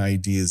my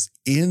ideas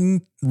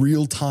in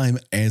real time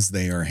as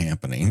they are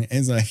happening,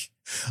 as I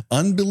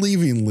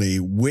unbelievingly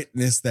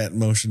witness that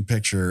motion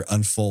picture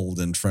unfold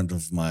in front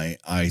of my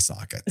eye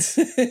sockets.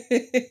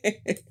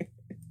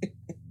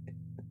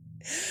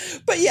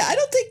 But yeah, I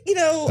don't think,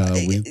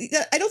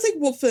 I don't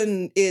think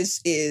Wolfen is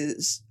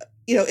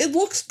it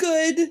looks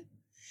good.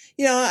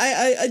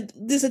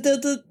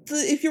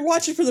 If you're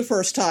watching for the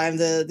first time,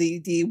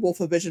 the Wolf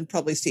of Vision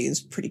probably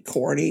seems pretty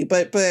corny,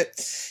 but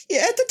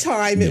yeah, at the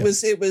time it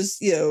was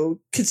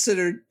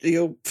considered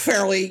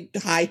fairly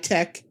high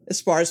tech as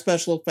far as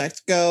special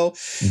effects go.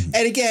 Mm-hmm.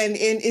 And again,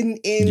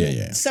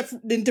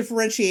 in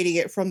differentiating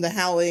it from the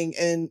Howling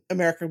and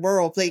American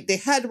Werewolf,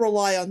 they had to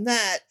rely on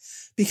that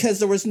because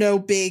there was no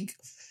big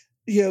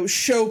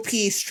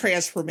showpiece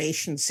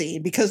transformation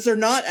scene, because they're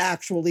not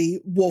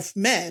actually wolf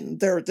men.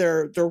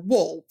 They're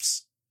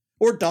wolves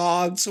or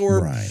dogs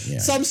or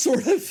some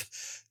sort of,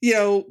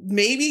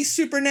 maybe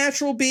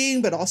supernatural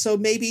being, but also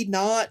maybe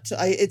not.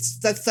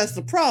 That's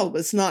the problem.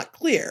 It's not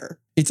clear.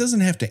 It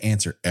doesn't have to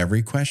answer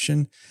every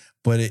question,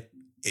 but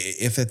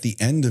if at the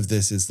end of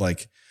this is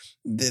like,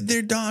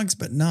 they're dogs,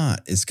 but not,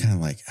 it's kind of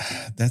like,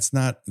 that's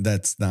not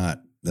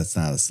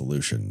a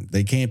solution.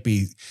 They can't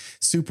be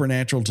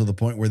supernatural to the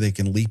point where they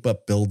can leap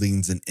up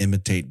buildings and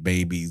imitate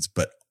babies,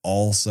 but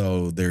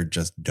also they're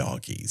just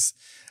doggies.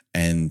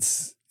 And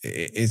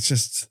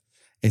it's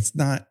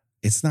not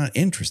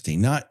interesting.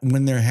 Not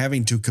when they're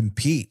having to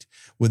compete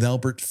with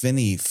Albert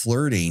Finney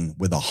flirting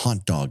with a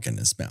hot dog in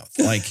his mouth.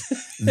 Like,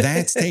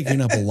 that's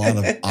taking up a lot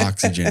of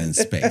oxygen and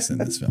space in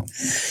this film.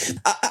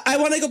 I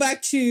want to go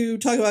back to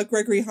talk about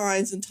Gregory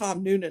Hines and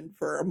Tom Noonan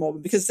for a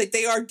moment, because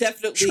they are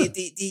definitely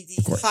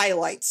the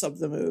highlights of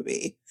the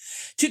movie.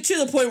 To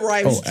the point where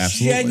I was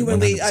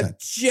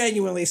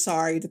genuinely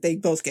sorry that they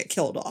both get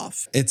killed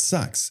off. It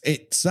sucks.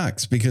 It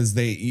sucks because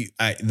the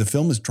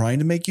film is trying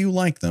to make you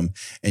like them,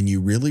 and you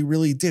really,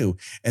 really do.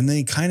 And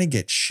they kind of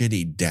get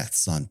shitty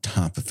deaths on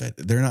top of it.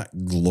 They're not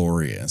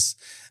glorious.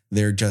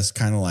 They're just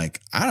kind of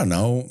like, I don't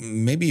know,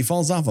 maybe he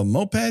falls off a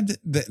moped.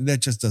 That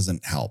just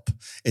doesn't help.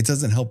 It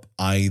doesn't help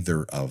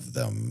either of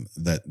them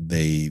that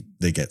they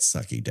get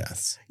sucky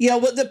deaths. Yeah,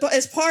 well,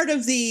 as part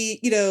of the,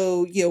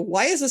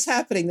 why is this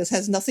happening? This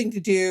has nothing to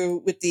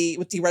do with the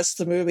rest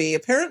of the movie.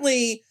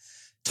 Apparently,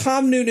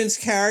 Tom Noonan's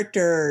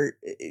character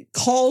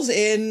calls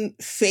in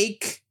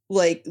fake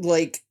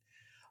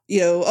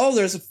oh,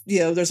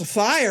 there's a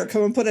fire,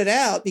 come and put it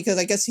out, because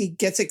I guess he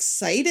gets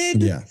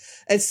excited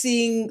at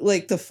seeing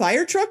like the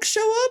fire truck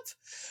show up,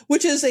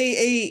 which is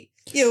a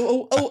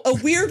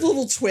weird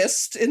little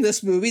twist in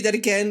this movie that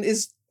again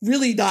is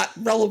really not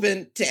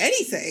relevant to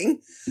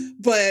anything,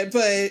 but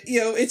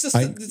it's just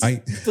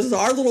a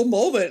bizarre little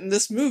moment in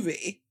this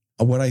movie.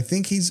 What I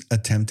think he's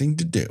attempting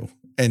to do,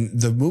 and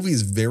the movie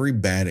is very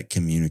bad at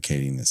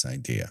communicating this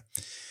idea,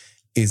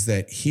 is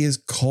that he has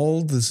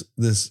called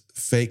this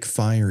fake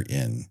fire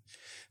in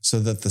so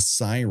that the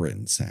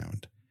sirens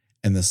sound,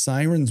 and the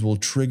sirens will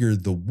trigger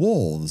the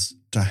wolves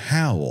to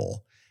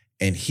howl,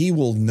 and he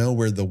will know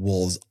where the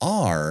wolves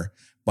are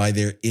by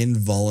their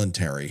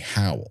involuntary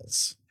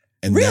howls.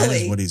 And that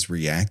is what he's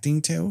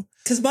reacting to.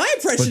 Because my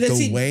impression is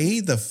the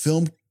way the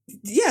film...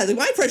 Yeah,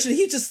 my impression,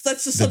 that's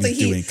just something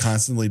he's doing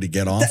constantly to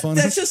get off on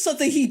it. That's just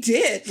something he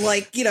did,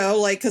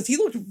 because he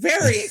looked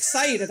very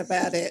excited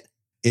about it.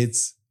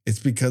 It's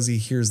because he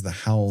hears the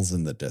howls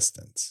in the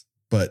distance.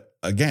 But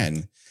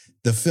again,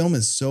 the film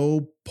is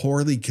so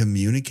poorly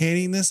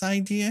communicating this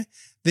idea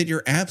that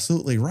you're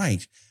absolutely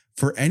right.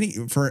 For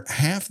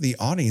half the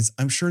audience,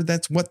 I'm sure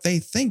that's what they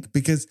think,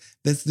 because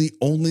that's the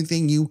only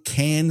thing you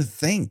can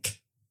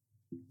think.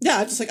 Yeah,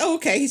 I'm just like, oh,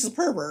 okay, he's a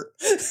pervert.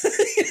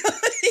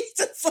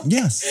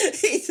 Yes.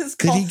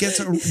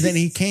 Then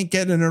he can't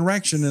get an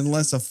erection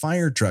unless a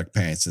fire truck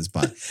passes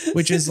by,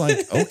 which is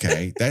like,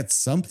 okay, that's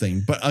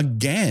something. But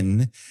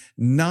again,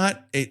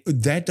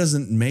 that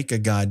doesn't make a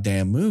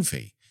goddamn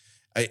movie.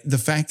 The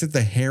fact that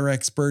the hair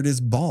expert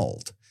is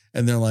bald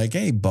and they're like,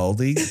 hey,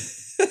 Baldy,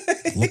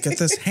 look at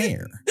this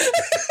hair.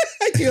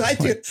 I do like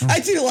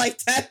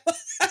that.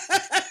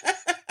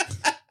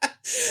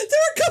 There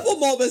are a couple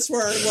moments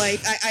where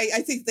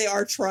I think they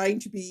are trying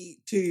to be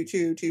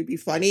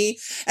funny.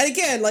 And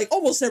again,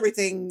 almost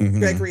everything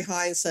Gregory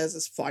Hines says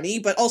is funny,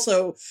 but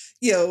also,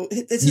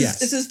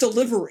 it's his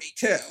delivery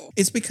too.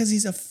 It's because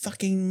he's a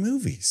fucking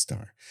movie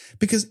star.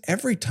 Because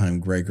every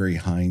time Gregory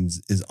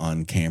Hines is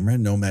on camera,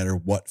 no matter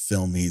what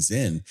film he's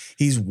in,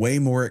 he's way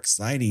more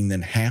exciting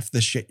than half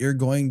the shit you're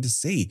going to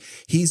see.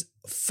 He's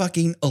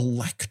fucking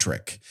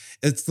electric.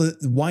 It's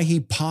why he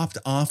popped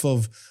off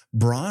of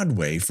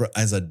Broadway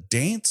as a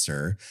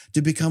dancer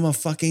to become a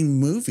fucking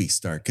movie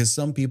star, because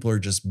some people are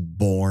just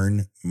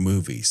born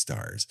movie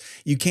stars.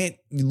 You can't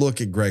look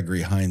at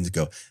Gregory Hines and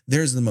go,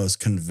 there's the most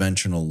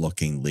conventional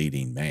looking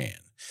leading man,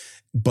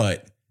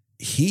 but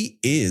he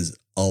is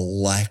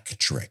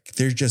electric.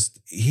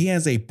 He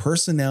has a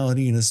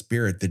personality and a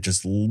spirit that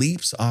just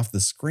leaps off the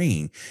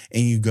screen,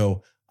 and you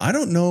go, I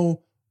don't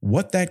know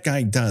what that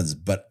guy does,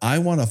 but I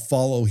want to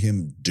follow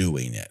him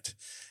doing it.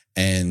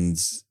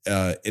 And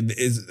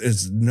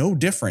it's no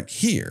different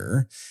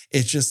here.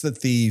 It's just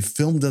that the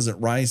film doesn't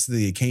rise to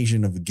the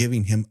occasion of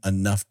giving him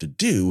enough to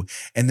do,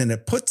 and then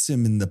it puts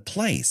him in the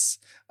place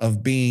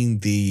of being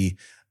the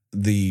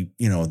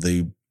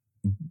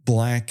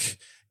black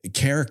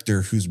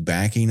character who's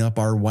backing up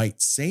our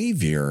white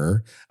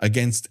savior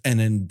against an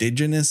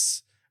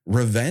indigenous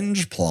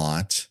revenge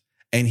plot.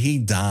 And he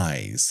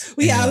dies.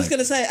 Well, yeah, I was going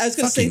to say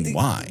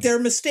why? Their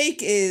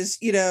mistake is,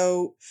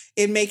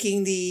 in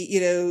making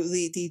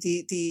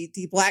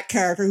the black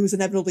character who's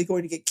inevitably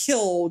going to get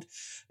killed,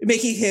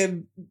 making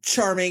him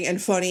charming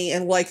and funny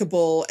and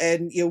likable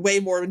and way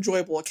more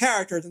enjoyable a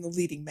character than the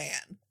leading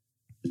man.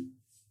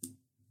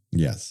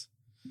 Yes.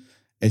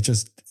 It's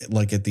just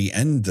like at the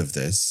end of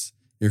this,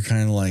 you're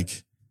kind of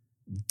like,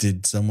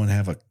 did someone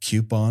have a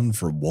coupon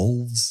for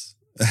wolves?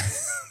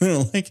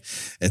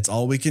 It's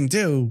all we can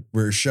do.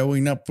 We're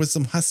showing up with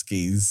some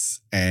huskies,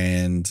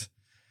 and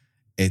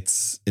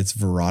it's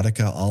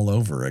Veronica all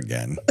over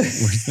again. Where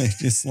they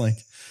just I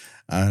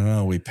don't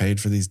know, we paid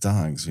for these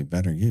dogs, we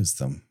better use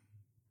them.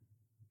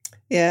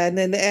 Yeah, and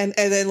then they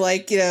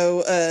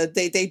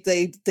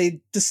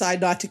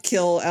decide not to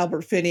kill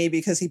Albert Finney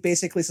because he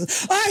basically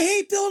says, I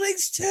hate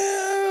buildings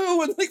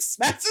too, and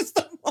smashes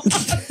them on.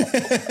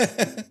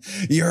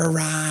 You're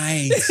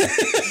right.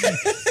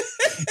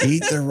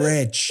 Eat the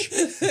rich.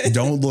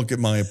 Don't look at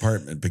my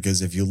apartment,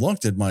 because if you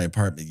looked at my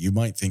apartment, you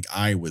might think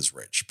I was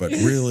rich, but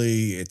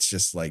really it's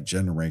just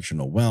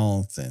generational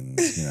wealth and,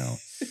 the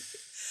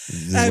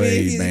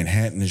way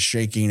Manhattan is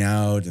shaking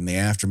out in the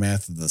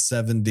aftermath of the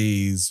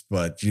 70s.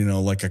 But,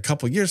 a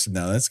couple of years from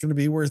now, that's going to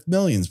be worth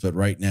millions. But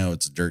right now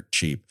it's dirt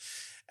cheap.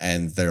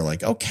 And they're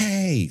like,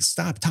 okay,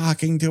 stop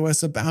talking to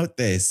us about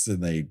this.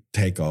 And they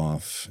take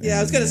off. Yeah,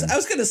 I was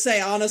gonna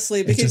say,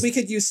 honestly, because we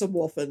could use some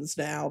Wolfens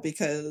now,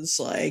 because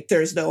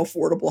there's no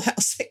affordable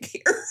housing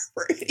here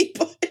for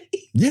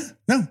anybody. Yeah,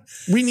 no,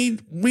 we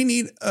need,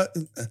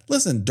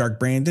 listen, Dark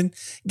Brandon,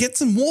 get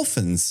some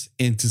Wolfens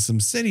into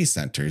some city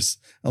centers.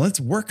 And let's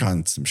work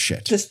on some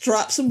shit. Just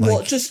drop some,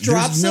 Wolfens,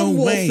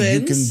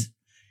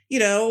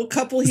 a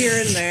couple here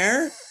and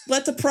there.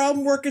 Let the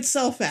problem work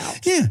itself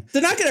out. Yeah,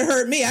 they're not going to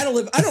hurt me. I don't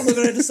live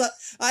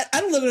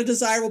in a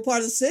desirable part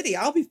of the city.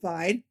 I'll be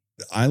fine.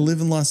 I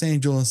live in Los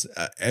Angeles.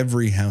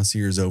 Every house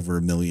here is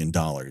over $1 million.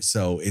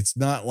 So it's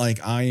not like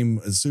I'm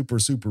super,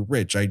 super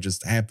rich. I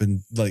just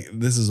happen like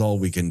this is all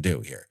we can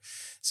do here.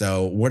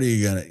 So what are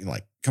you going to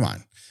like? Come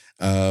on.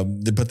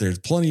 But there's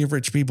plenty of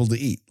rich people to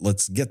eat.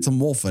 Let's get some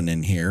wolfing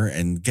in here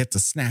and get to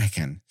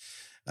snacking.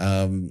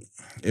 It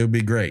would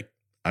be great.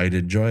 I'd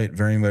enjoy it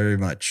very, very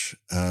much.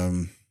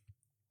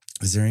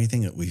 Is there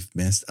anything that we've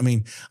missed? I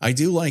mean, I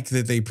do like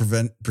that they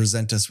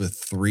present us with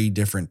 3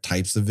 different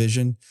types of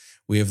vision.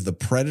 We have the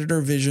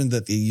predator vision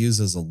that they use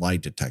as a lie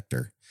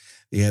detector.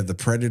 They have the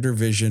predator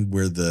vision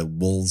where the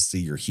wolves see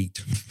your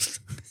heat.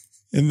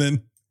 And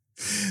then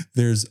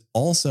there's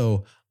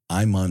also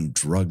I'm on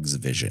drugs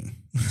vision.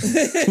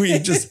 We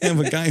just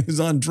have a guy who's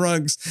on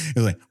drugs.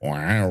 He's like,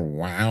 wow,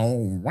 wow,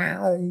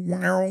 wow,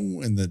 wow.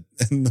 And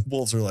the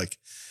wolves are like,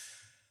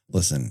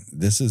 listen,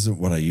 this isn't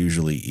what I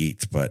usually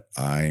eat, but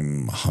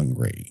I'm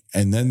hungry.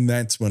 And then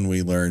that's when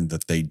we learn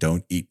that they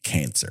don't eat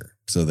cancer.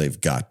 So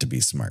they've got to be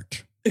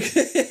smart.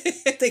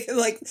 They can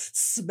like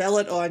smell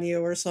it on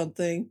you or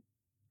something.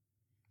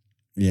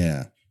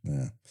 Yeah.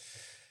 Yeah.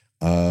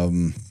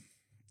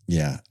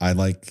 Yeah. I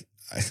like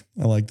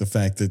the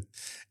fact that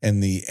in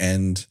the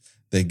end,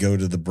 they go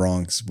to the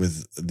Bronx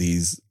with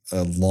these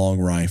long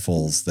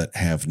rifles that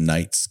have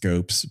night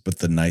scopes, but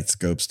the night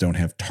scopes don't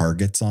have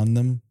targets on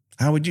them.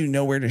 How would you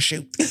know where to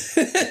shoot?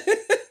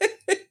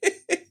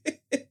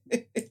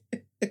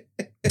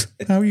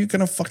 How are you going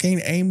to fucking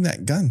aim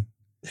that gun?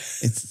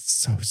 It's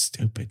so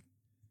stupid.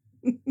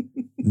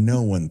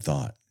 No one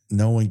thought.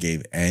 No one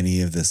gave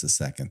any of this a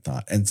second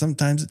thought. And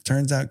sometimes it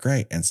turns out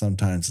great. And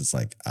sometimes it's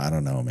like, I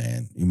don't know,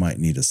 man. You might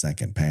need a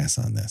second pass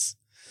on this.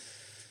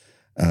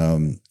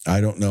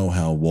 I don't know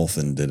how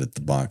Wolfen did at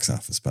the box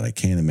office, but I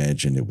can't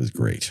imagine it was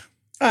great.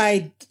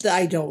 I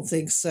don't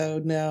think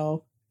so,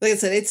 no. Like I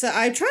said,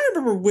 I'm trying to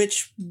remember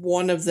which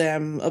one of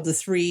them, of the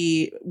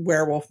 3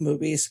 werewolf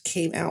movies,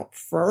 came out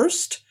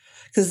first,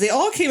 because they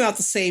all came out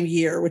the same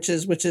year, which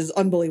is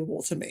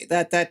unbelievable to me.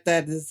 That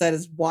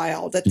is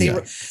wild. That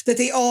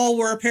they all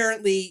were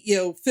apparently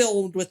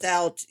filmed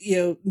without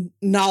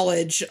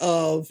knowledge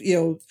of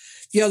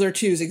the other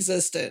two's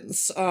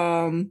existence.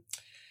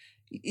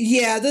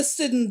 Yeah, this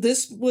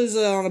was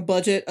on a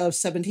budget of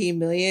 17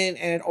 million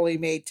and it only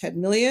made 10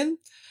 million.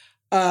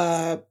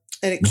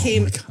 And it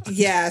came,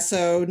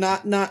 so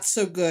not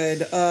so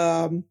good.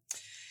 Not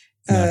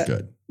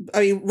good. I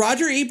mean,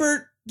 Roger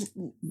Ebert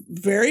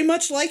very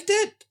much liked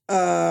it.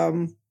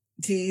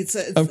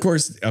 Of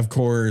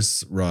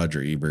course,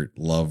 Roger Ebert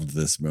loved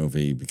this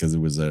movie because it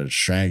was a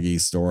shaggy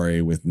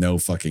story with no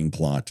fucking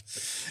plot.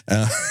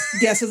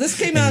 So this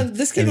came out.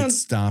 It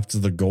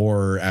stopped the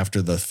gore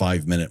after the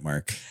 5-minute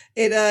mark.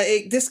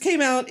 This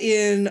came out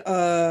in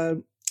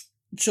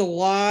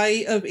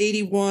July of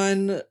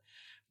 1981.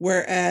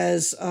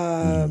 Whereas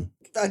I'm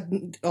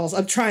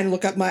trying to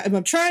look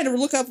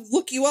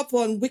you up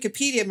on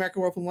Wikipedia,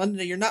 American Werewolf in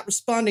London. And you're not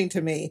responding to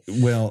me.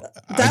 Well,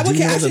 there was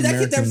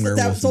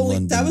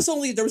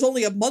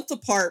only a month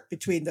apart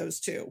between those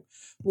two.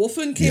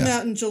 Wolfen came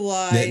out in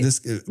July.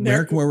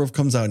 American Werewolf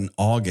comes out in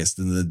August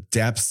in the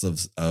depths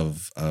of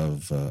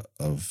the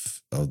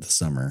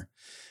summer,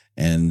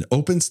 and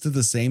opens to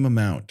the same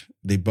amount.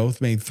 They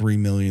both made $3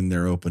 million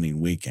their opening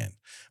weekend.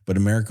 But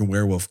American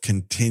Werewolf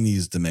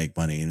continues to make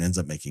money and ends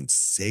up making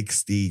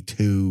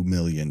 $62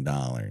 million.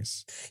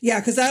 Yeah,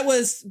 because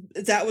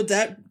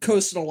that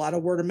coasted a lot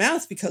of word of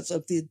mouth because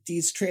of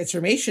these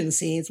transformation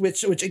scenes,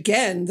 which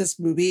again, this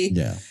movie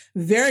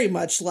very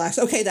much lacks.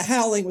 Okay, The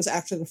Howling was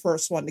actually the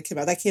first one to come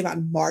out. That came out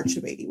in March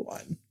of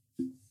 1981.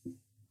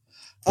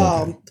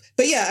 Okay.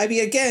 But yeah, I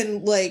mean,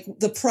 again, like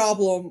the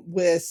problem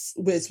with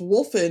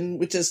Wolfen,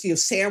 which is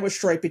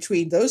sandwiched right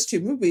between those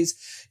two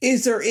movies,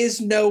 is there is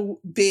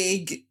no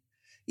big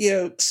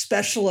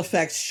special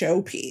effects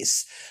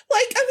showpiece.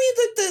 Like, I mean,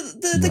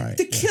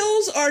 the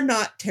kills are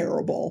not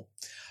terrible.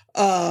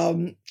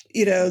 The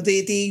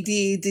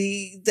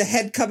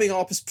head coming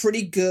off is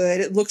pretty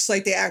good. It looks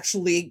like they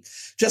actually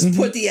just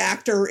put the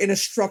actor in a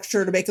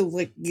structure to make it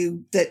look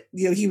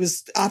he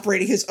was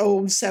operating his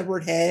own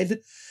severed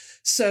head.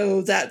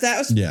 So that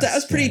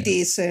was pretty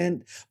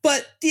decent,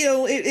 but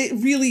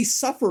it really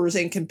suffers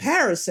in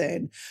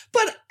comparison.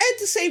 But at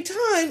the same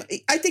time,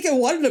 I think it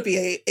wanted to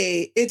be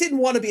it didn't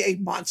want to be a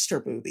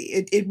monster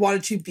movie. It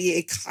wanted to be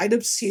a kind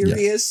of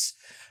serious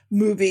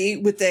movie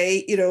with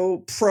a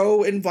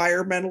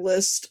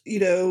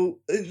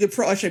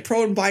pro-environmentalist,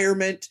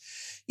 pro-environment,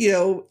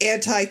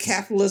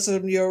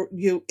 anti-capitalism,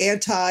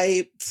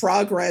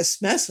 anti-progress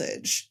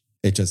message.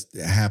 It just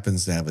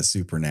happens to have a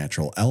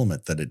supernatural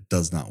element that it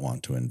does not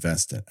want to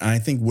invest in. And I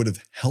think would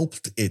have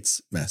helped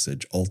its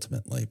message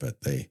ultimately,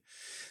 but they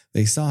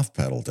soft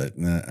pedaled it.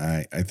 And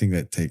I think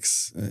that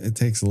takes a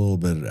little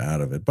bit out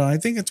of it. But I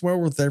think it's well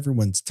worth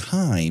everyone's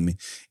time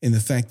in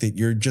the fact that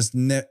you're just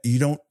you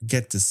don't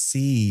get to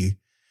see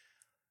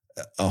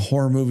a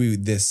horror movie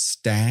this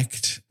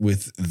stacked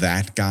with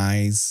that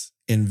guys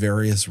in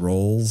various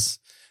roles.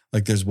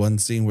 Like there's one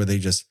scene where they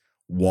just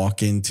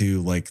walk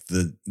into like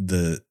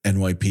the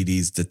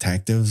NYPD's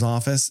detective's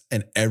office,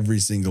 and every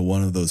single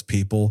one of those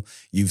people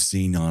you've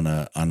seen on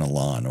a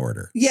Law and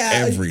Order. Yeah,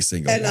 every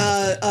single one.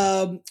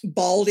 And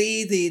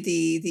Baldy,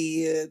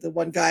 the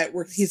one guy at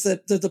work, he's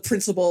the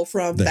principal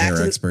from the Back hair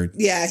to expert.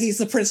 Yeah, he's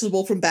the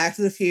principal from Back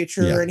to the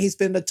Future, and he's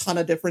been in a ton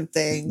of different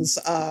things.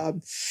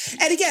 And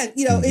again,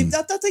 if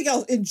nothing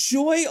else,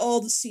 enjoy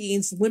all the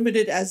scenes,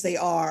 limited as they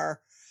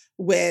are,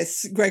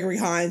 with Gregory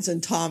Hines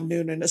and Tom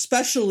Noonan,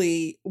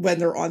 especially when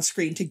they're on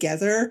screen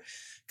together.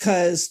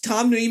 Because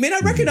Tom Noonan, you may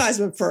not recognize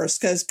him at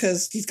first,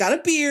 because he's got a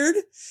beard.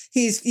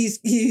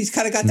 He's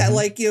kind of got that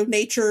like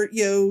nature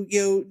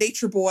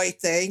nature boy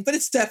thing, but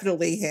it's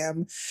definitely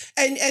him,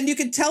 and you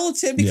can tell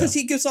it's him because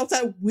he gives off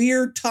that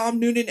weird Tom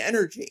Noonan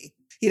energy.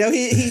 He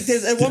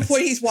does, at one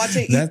point he's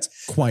watching.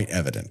 That's quite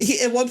evident.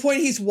 At one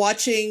point he's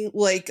watching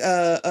like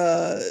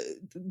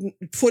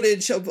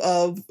footage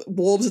of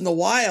wolves in the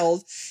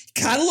wild.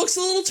 Kind of looks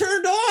a little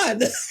turned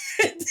on,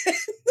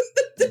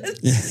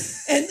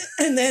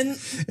 and then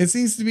it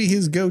seems to be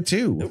his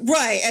go-to,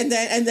 right? And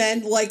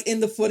then like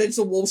in the footage,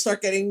 the wolves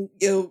start getting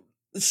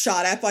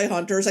shot at by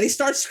hunters, and he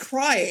starts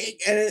crying,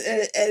 and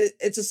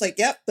it's just like,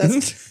 yep,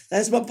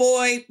 that's my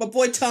boy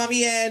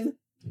Tommy N.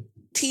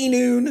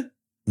 T-Noon.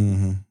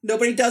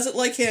 Nobody does it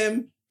like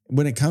him.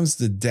 When it comes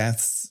to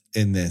deaths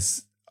in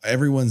this,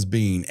 everyone's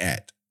being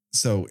et.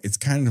 So it's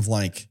kind of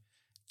like,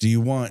 do you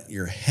want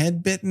your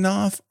head bitten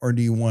off or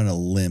do you want a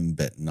limb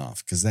bitten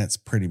off? Because that's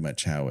pretty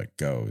much how it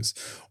goes.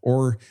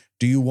 Or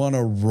do you want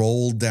to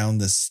roll down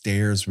the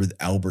stairs with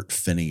Albert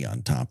Finney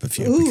on top of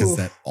you? Ooh. Because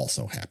that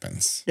also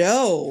happens.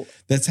 No.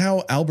 That's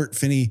how Albert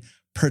Finney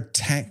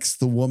protects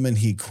the woman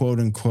he quote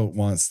unquote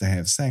wants to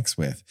have sex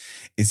with.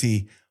 Is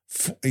he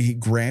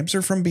grabs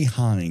her from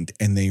behind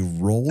and they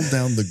roll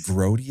down the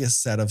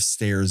grodiest set of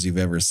stairs you've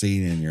ever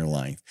seen in your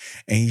life.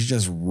 And he's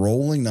just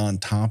rolling on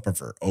top of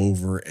her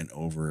over and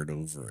over and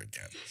over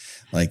again.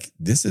 Like,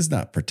 this is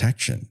not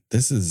protection.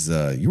 This is,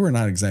 you are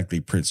not exactly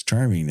Prince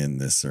Charming in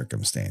this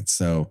circumstance.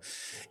 So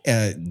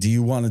do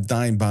you want to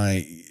die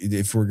by,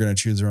 if we're going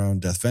to choose our own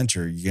death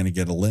venture, are you going to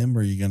get a limb or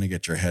are you going to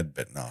get your head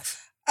bitten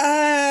off?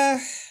 I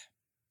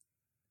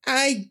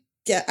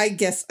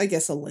guess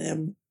a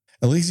limb.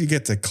 At least you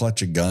get to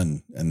clutch a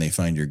gun and they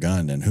find your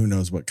gun, and who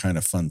knows what kind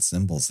of fun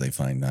symbols they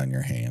find on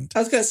your hand. I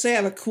was going to say,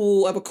 I have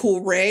a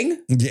cool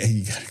ring. Yeah,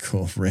 you got a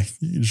cool ring.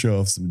 You can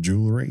show off some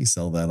jewelry,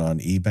 sell that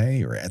on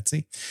eBay or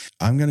Etsy.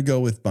 I'm going to go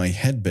with my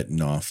head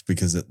bitten off,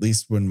 because at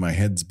least when my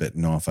head's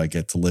bitten off, I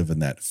get to live in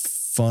that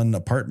fun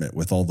apartment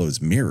with all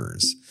those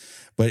mirrors.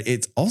 But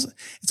it's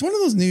one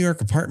of those New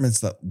York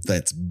apartments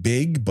that's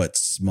big but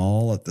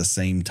small at the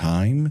same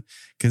time,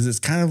 because it's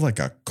kind of like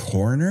a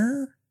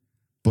corner,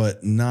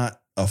 but not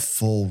a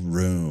full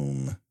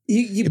room.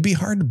 It'd be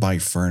hard to buy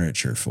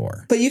furniture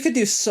for. But you could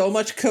do so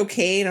much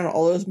cocaine on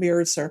all those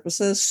mirrored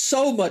surfaces.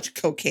 So much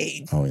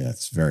cocaine. Oh, yeah,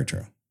 it's very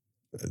true.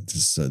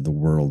 Just the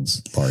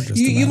world's largest.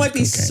 You might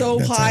be so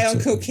high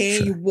on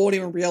cocaine, you won't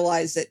even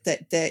realize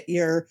that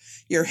your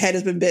head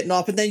has been bitten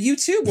off, and then you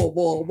too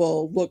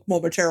will look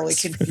momentarily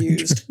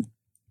confused.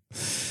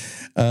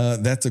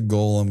 That's a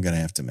goal I'm going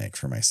to have to make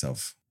for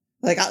myself.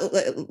 Like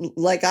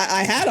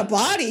I had a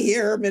body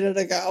here a minute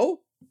ago.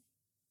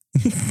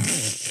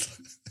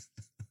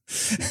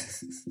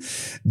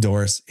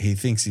 Doris, he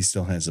thinks he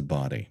still has a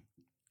body.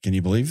 Can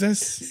you believe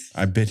this?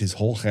 I bit his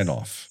whole head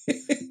off.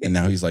 And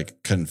now he's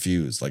like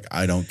confused. Like,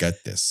 I don't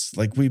get this.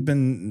 Like, we've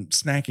been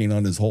snacking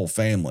on his whole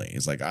family.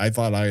 He's like, I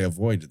thought I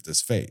avoided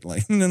this fate.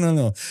 Like,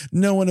 no.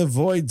 No one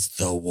avoids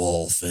the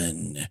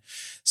Wolfen.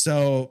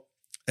 So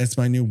it's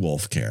my new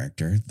wolf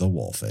character, the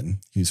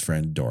Wolfen, whose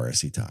friend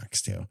Doris he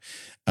talks to.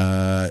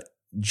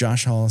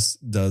 Josh Hollis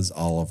does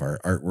all of our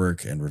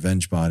artwork, and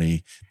Revenge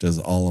Body does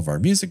all of our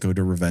music. Go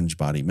to Revenge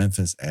Body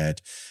Memphis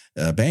at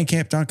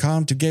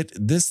bandcamp.com to get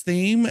this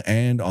theme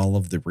and all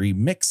of the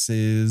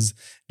remixes.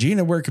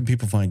 Gina, where can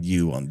people find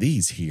you on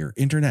these here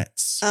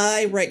internets?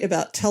 I write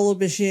about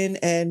television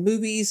and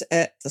movies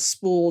at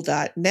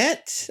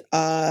thespool.net.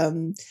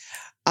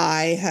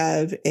 I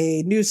have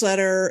a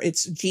newsletter.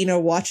 It's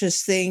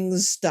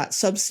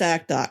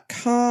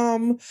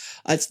GinaWatchesThings.substack.com.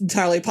 It's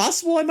entirely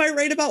possible I might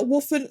write about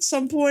Wolfen at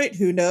some point.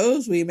 Who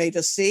knows? We may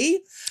just see.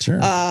 Sure.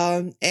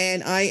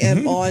 And I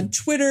am on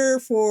Twitter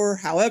for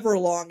however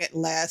long it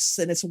lasts,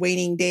 and it's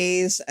waning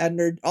days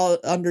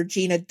under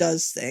Gina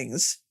Does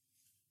Things.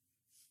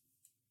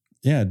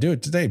 Yeah, do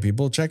it today,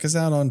 people. Check us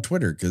out on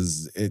Twitter,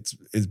 because it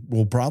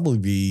will probably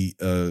be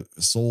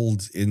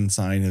sold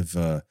inside of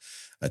a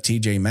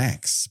TJ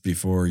Maxx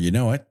before you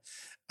know it.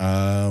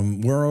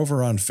 We're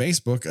over on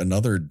Facebook,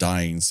 another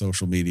dying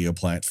social media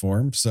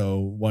platform. So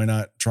why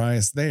not try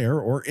us there,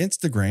 or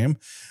Instagram,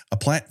 a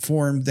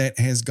platform that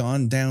has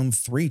gone down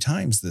 3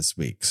 times this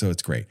week. So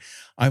it's great.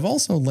 I've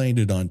also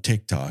landed on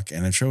TikTok,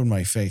 and I've shown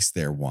my face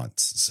there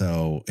once.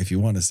 So if you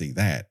want to see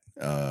that,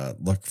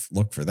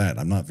 look for that.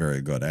 I'm not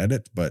very good at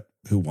it, but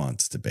Who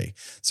wants to be?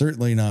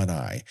 Certainly not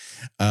I.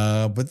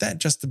 But that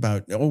just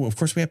about, of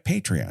course, we have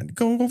Patreon.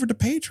 Go over to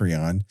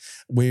Patreon,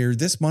 where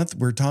this month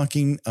we're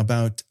talking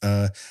about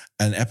an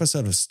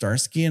episode of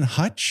Starsky and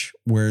Hutch,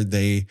 where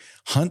they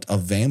hunt a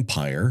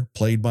vampire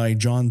played by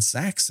John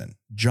Saxon.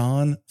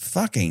 John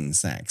fucking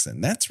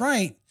Saxon. That's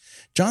right.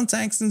 John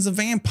Saxon's a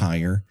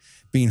vampire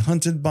being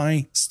hunted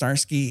by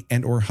Starsky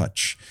and or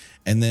Hutch.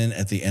 And then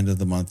at the end of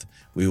the month,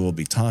 we will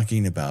be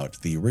talking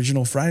about the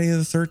original Friday the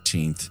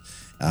 13th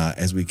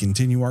as we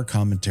continue our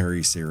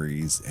commentary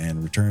series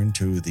and return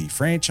to the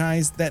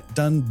franchise that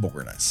done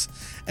bored us.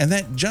 And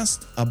that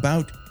just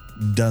about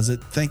does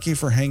it. Thank you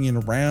for hanging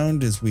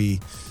around as we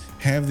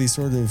have these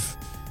sort of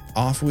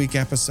off-week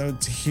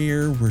episodes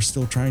here. We're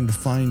still trying to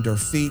find our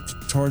feet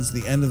towards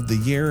the end of the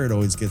year. It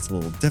always gets a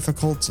little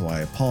difficult, so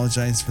I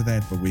apologize for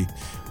that, but we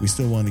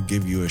still want to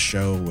give you a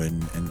show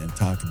and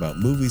talk about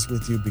movies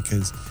with you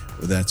because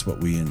that's what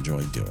we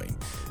enjoy doing.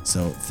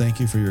 So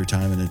thank you for your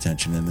time and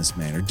attention in this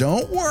manner.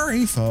 Don't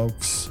worry,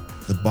 folks.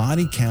 The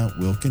body count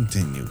will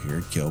continue here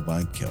at Kill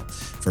by Kill.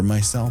 For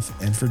myself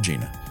and for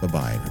Gina.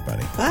 Bye-bye,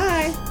 everybody.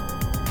 Bye.